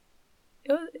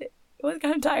it was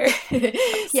kind of tired.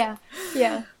 Yeah.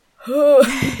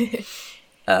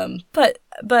 But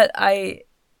I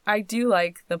do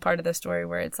like the part of the story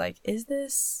where it's like, is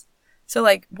this so?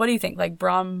 Like, what do you think? Like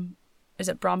is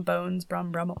it Brom Bones?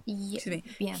 Brom Brummel? Yeah. Excuse me.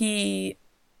 Yeah.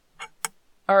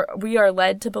 We are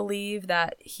led to believe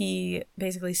that he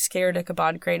basically scared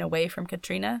Ichabod Crane away from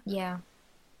Katrina. Yeah.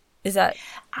 Is that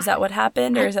what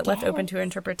happened, or I is it left open to guess.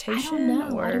 interpretation?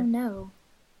 I don't know.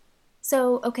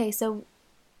 So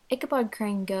Ichabod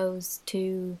Crane goes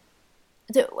to.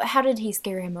 How did he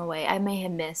scare him away? I may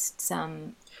have missed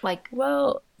some.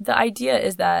 Well, the idea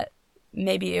is that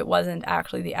maybe it wasn't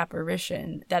actually the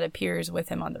apparition that appears with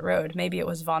him on the road. Maybe it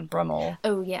was Von Brummel.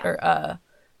 Oh yeah. Or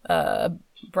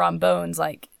Brom Bones,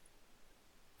 like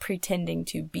pretending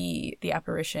to be the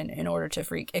apparition in order to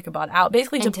freak Ichabod out,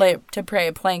 basically to play a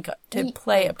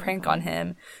prank on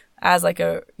him as like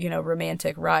a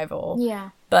romantic rival. Yeah.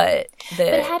 But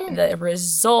the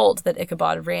result that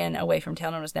Ichabod ran away from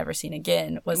town and was never seen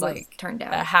again was like turned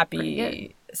out a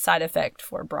happy side effect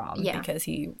for Brom because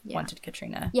he wanted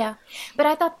Katrina. Yeah, but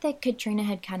I thought that Katrina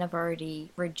had kind of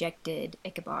already rejected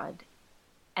Ichabod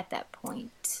at that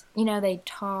point. They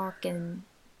talk and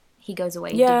he goes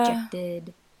away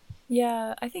dejected.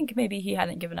 Yeah, I think maybe he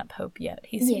hadn't given up hope yet.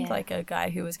 He seemed like a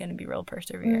guy who was going to be real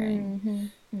persevering.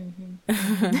 I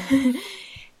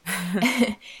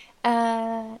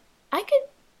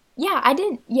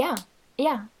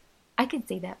could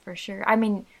see that for sure. I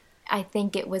mean, I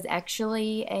think it was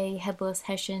actually a headless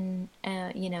Hessian,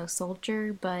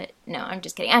 soldier, but no, I'm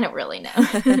just kidding. I don't really know.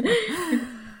 I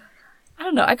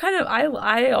don't know.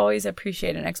 I always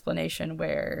appreciate an explanation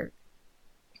where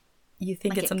you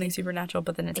think it's something supernatural,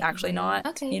 but then it's actually not.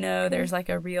 Okay. There's like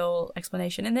a real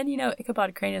explanation. And then,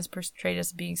 Ichabod Crane is portrayed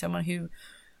as being someone who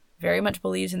very much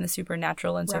believes in the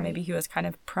supernatural, and so maybe he was kind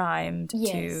of primed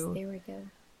to there we go.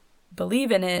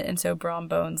 believe in it, and so Brom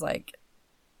Bones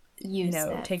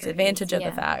takes advantage of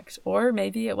the fact, or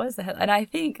maybe it was and I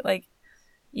think like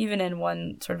even in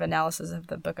one sort of analysis of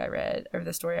the book I read or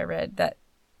the story I read that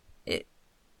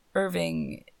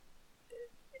Irving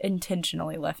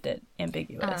intentionally left it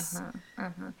ambiguous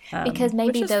because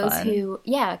maybe those fun.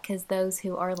 those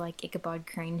who are like Ichabod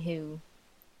Crane who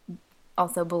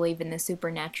also believe in the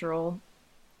supernatural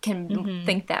can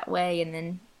think that way, and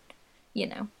then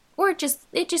or it just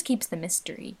keeps the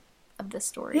mystery of the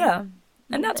story. And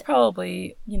that's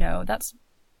probably that's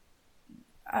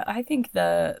I think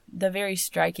the very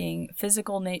striking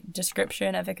physical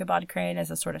description of Ichabod Crane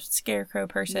as a sort of scarecrow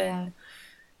person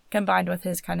combined with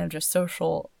his kind of just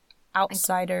social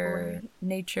outsider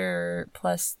nature,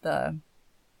 plus the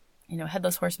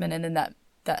headless horseman, and then that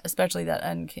especially that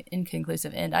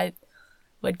inconclusive end. I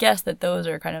would guess that those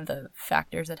are kind of the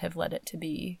factors that have led it to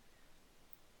be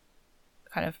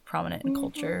kind of prominent in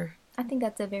culture. I think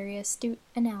that's a very astute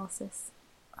analysis.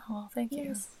 Oh, well, thank you.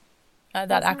 Yes.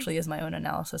 That actually is my own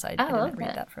analysis. I didn't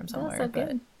read that from somewhere, so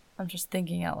but I'm just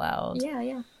thinking out loud.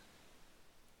 Yeah.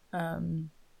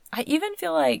 I even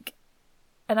feel like,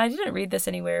 and I didn't read this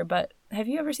anywhere, but have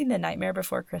you ever seen The Nightmare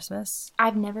Before Christmas?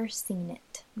 I've never seen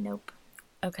it. Nope.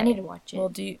 Okay. I need to watch it. Well,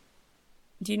 do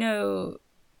you know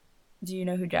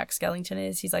who Jack Skellington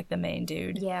is? He's like the main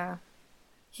dude. Yeah.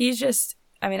 He's just,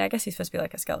 I mean, I guess he's supposed to be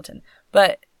like a skeleton,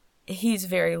 but he's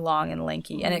very long and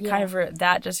lanky, and it kind of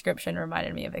that description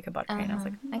reminded me of Ichabod Crane. I was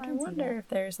like, I wonder if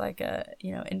there's like a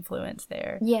influence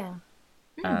there. Yeah.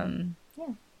 Yeah.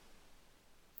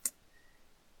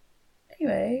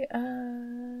 Anyway,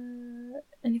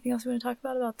 anything else we want to talk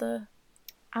about the?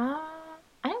 I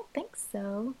don't think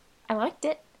so. I liked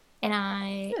it, and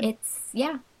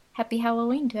Happy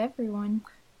Halloween to everyone.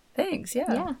 Thanks.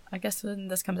 Yeah. Yeah. I guess when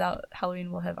this comes out,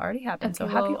 Halloween will have already happened. Okay, so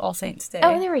happy well- All Saints Day.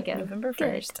 Oh, there we go. November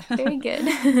Good. 1st. Very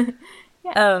good.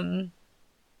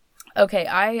 Okay,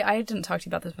 I didn't talk to you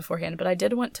about this beforehand, but I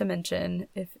did want to mention,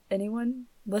 if anyone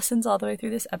listens all the way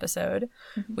through this episode,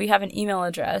 we have an email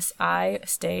address,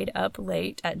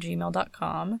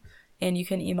 istayeduplate@gmail.com, and you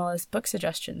can email us book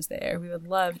suggestions there. We would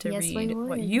love to Yes, we read what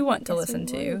would. you want to Yes, listen we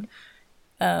to. would.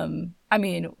 I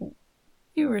mean,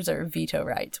 you reserve veto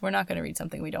rights. We're not going to read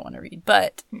something we don't want to read,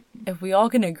 but if we all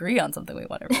can agree on something we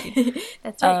want to read,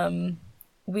 That's right.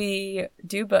 we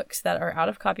do books that are out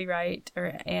of copyright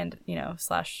and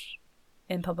slash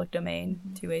in public domain,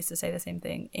 two ways to say the same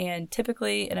thing. And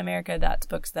typically in America, that's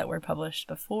books that were published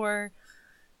before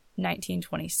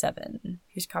 1927,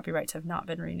 whose copyrights have not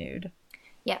been renewed.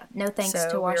 Yeah, no thanks So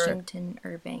to we're- Washington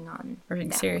Irving on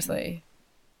that Seriously.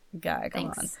 Guy, come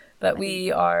on. Thanks, But buddy.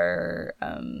 we are,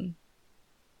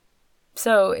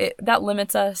 so that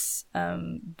limits us,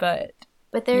 but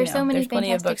But there are so many there's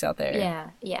plenty of fantastic- books out there.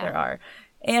 Yeah. There are.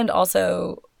 And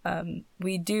also,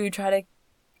 we do try to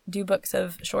do books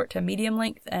of short to medium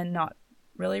length and not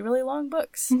really, really long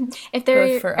books. If there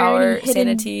Both for are our any hidden...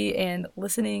 sanity and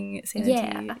listening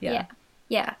sanity.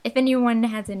 Yeah. If anyone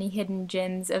has any hidden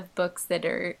gems of books that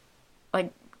are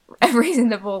like a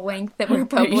reasonable length that were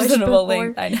published Reasonable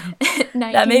before length, I know.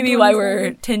 That may be why we're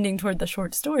 1927. tending toward the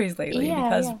short stories lately, Yeah,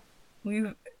 because yeah.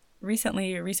 we've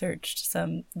recently researched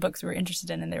some books we were interested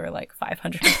in, and they were like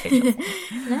 500 pages.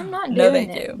 And I'm not doing No,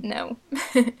 thank it. you. No.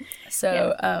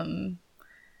 So,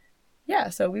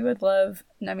 so we would love,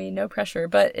 no pressure,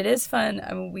 but it is fun.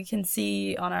 I mean, we can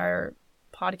see on our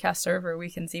podcast server, we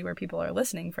can see where people are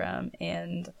listening from,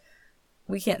 and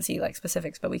we can't see like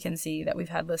specifics, but we can see that we've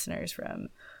had listeners from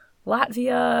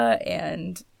Latvia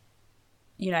and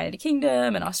United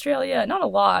Kingdom and Australia. Not a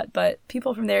lot, but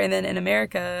people from there. And then in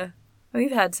America,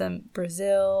 we've had some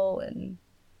Brazil and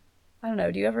I don't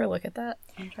know. Do you ever look at that?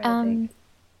 I'm trying to think.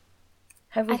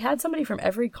 Have we had somebody from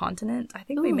every continent? I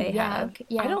think we Ooh, may yeah, have. okay.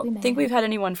 Yeah, I we don't may think have. we've had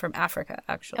anyone from Africa,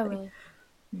 actually. Oh, really?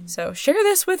 So share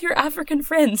this with your African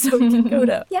friends so we can go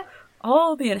to Yeah.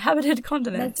 all the inhabited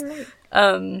continents. That's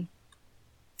right.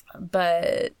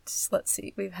 But let's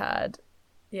see. We've had,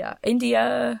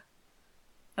 India,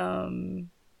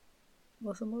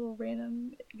 well, some little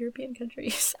random European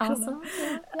countries. I don't know.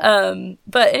 Awesome. Yeah.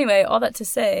 But anyway, all that to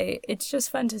say, it's just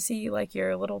fun to see like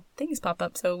your little things pop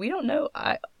up. So we don't know.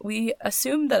 We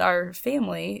assume that our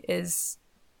family is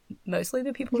mostly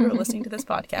the people who are listening to this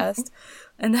podcast,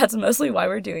 and that's mostly why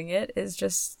we're doing it, is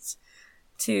just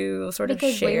to sort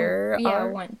Because of share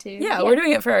our want to. yeah, we're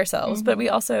doing it for ourselves, but we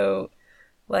also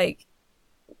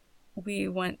we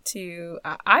want to.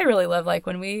 I really love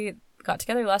when we got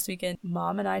together last weekend.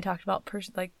 Mom and I talked about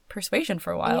persuasion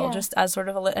for a while, Yeah. just as sort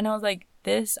of and I was like,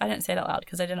 this. I didn't say it out loud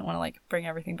because I didn't want to bring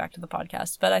everything back to the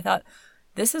podcast, but I thought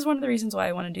this is one of the reasons why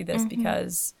I want to do this,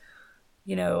 because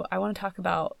I want to talk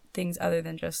about things other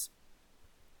than just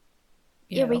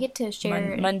we get to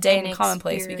share mundane, an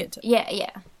commonplace. We get experience.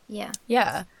 to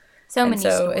Yeah. So And many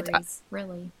so stories,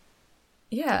 really.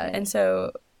 Yeah, today. and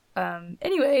so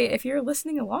anyway, if you're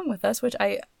listening along with us, which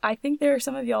I think there are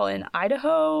some of y'all in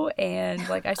Idaho, and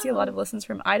I see a lot of listens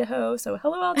from Idaho, so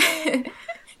hello out there.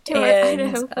 To our And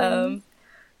Idaho friends.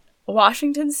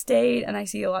 Washington State, and I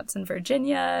see lots in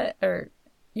Virginia,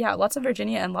 lots in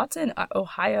Virginia and lots in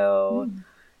Ohio.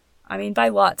 I mean, by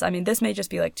lots, this may just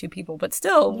be 2 people, but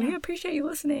still, we appreciate you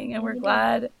listening, and we're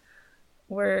glad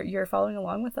you're following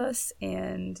along with us.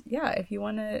 And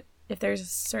if there's a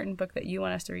certain book that you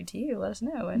want us to read to you, let us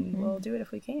know, and we'll do it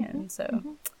if we can.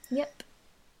 So, Yep.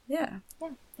 yeah.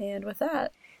 And with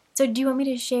that, So do you want me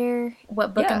to share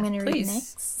what book I'm going to read please.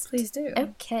 next? Please do.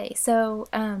 Okay. So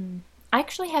I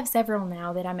actually have several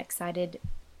now that I'm excited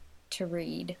to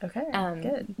read. Okay,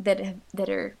 good. That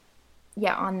are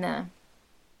on the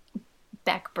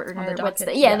back burner. On the docket,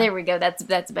 there we go. That's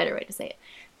a better way to say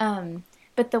it.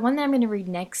 But the one that I'm going to read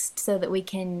next, so that we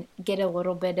can get a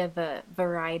little bit of a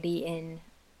variety in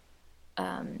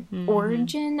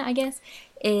origin, I guess,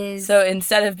 is So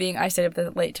instead of being I stayed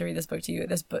up late to read this book to you,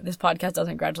 this podcast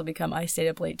doesn't gradually become I stayed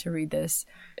up late to read this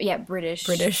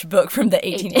British book from the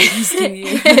 1880s to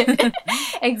you.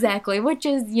 exactly, which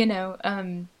is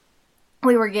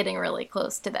we were getting really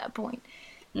close to that point.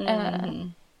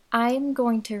 I'm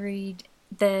going to read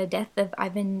The Death of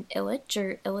Ivan Ilyich,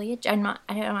 or Ilyich. I don't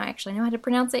actually know how to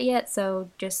pronounce it yet, so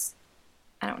just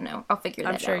I don't know. I'll figure that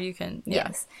out. I'm sure you can. Yeah.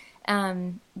 Yes.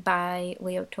 By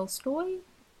Leo Tolstoy,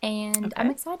 and Okay,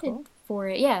 I'm excited cool. for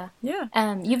it. Yeah. Yeah.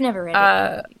 You've never read it,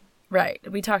 have you? Right.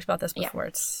 We talked about this Yeah. before.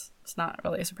 It's not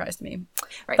really a surprise to me.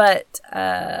 Right. But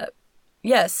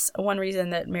yes, one reason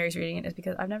that Mary's reading it is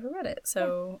because I've never read it,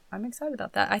 so I'm excited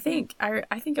about that. I think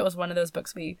it was one of those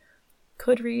books we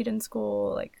could read in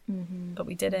school, like, but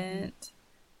we didn't.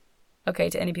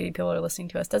 Okay, to any people who are listening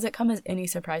to us, does it come as any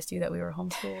surprise to you that we were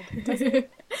homeschooled? Does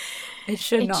it? It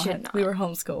should not. We were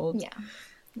homeschooled. Yeah.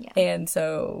 Yeah. And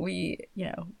so we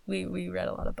read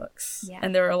a lot of books. Yeah.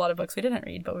 And there were a lot of books we didn't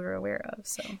read, but we were aware of.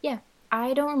 So yeah,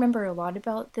 I don't remember a lot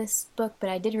about this book, but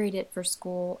I did read it for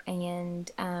school,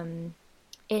 and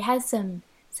it has some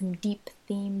deep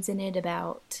themes in it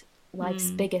about life's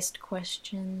biggest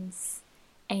questions,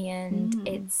 and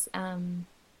it's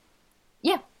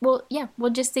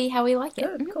we'll just see how we like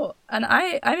it. good, cool. And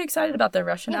I'm excited about the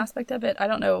Russian aspect of it. I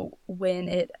don't know when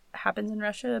it happens in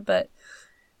Russia, but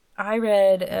I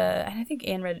read, and I think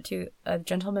Anne read it too, A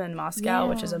Gentleman in Moscow,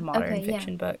 which is a modern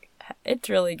fiction book. It's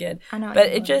really good. I know, but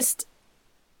it just,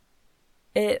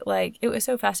 it was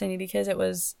so fascinating because it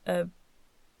was the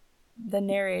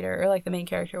narrator, or like the main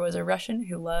character, was a Russian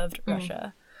who loved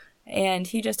Russia. And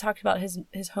he just talked about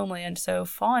his homeland so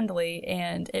fondly,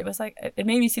 and it was like, it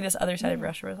made me see this other side of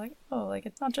Russia where it's like, oh, like,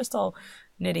 it's not just all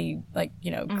nitty, like,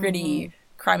 gritty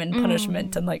crime and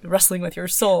punishment and like wrestling with your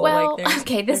soul. Well, like,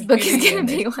 okay, this book is going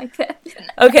to be like that.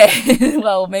 Okay,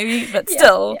 well, maybe, but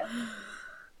still,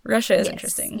 Russia is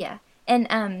interesting. Yeah. And,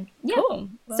 Cool.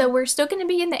 Well, so we're still going to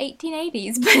be in the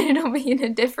 1880s, but it'll be in a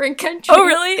different country. oh,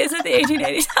 really? Is it the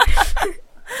 1880s?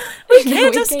 we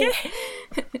can't escape.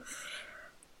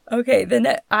 Okay, then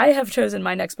I have chosen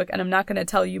my next book, and I'm not going to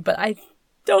tell you, but I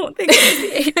don't think it's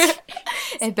the 1880s.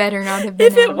 It better not have been.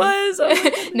 If it was,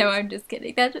 no, I'm just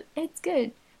kidding. It's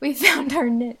good. We found our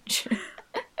niche.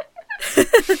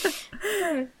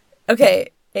 Okay,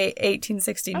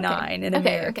 1869 in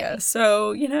America. Okay.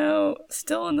 So,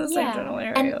 still in the same general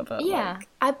area. And, but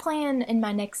I plan in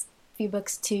my next few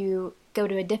books to go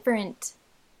to a different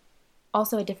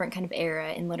kind of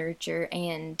era in literature,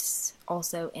 and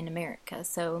also in America.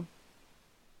 So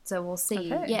we'll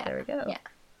see. Okay, Yeah. there we go. Yeah.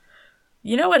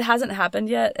 You know what hasn't happened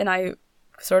yet, and I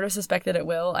sort of suspected it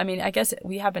will? I mean, I guess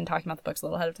we have been talking about the books a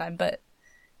little ahead of time, but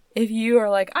if you are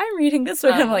like, I'm reading this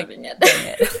one, I'm like, dang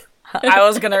it. I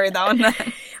was going to read that one then.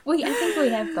 I think we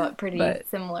have thought pretty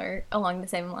similar along the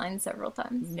same lines several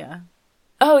times. Yeah.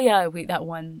 Oh, yeah, that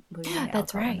one.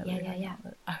 That's right. Yeah.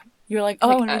 You're like, oh,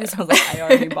 I want to read this. I was like, I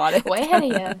already bought it. Way ahead of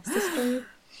you, sister.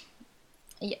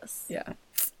 Yes. Yeah.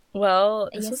 Well,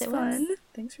 this was it fun. was.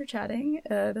 Thanks for chatting.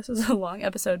 This was a long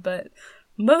episode, but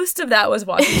most of that was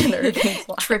watching Hunger Games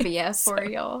live. Trivia for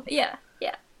y'all. Yeah.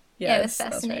 Yeah, it was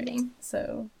fascinating. Right.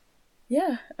 So,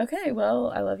 yeah. Okay,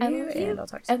 well, I love you, and I'll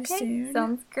talk to you soon. Okay,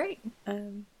 sounds great.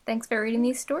 Thanks for reading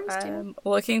these stories, too. I'm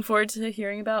looking forward to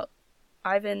hearing about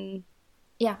Ivan.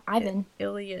 Yeah, Ivan.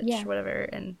 Ilyich, whatever,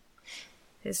 and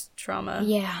his trauma.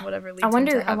 Yeah. Whatever leads him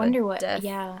to have a death.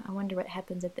 Yeah, I wonder what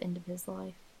happens at the end of his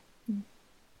life.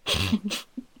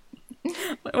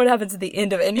 What happens at the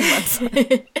end of anyone's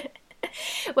life?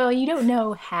 Well, you don't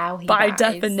know how he By dies.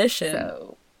 definition.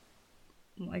 So.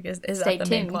 Like, is that Stay the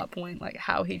main tuned. plot point? Like,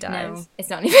 how he dies? No, it's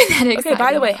not even that exciting. Okay,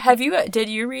 by the way, did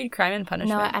you read Crime and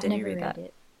Punishment? No, I've did never you read read that?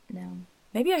 it. No.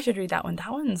 Maybe I should read that one.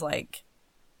 That one's, like,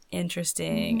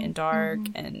 interesting and dark,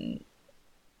 and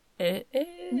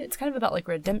it's kind of about, like,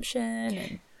 redemption.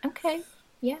 And Okay,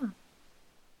 yeah.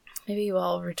 maybe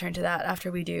we'll return to that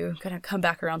after we do kind of come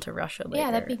back around to Russia later.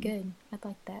 Yeah, that'd be good. I'd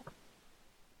like that.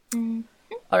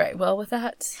 All right, well, with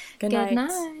that, good night. Good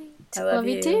night. I love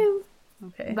you you. too.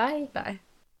 Okay. Bye. Bye.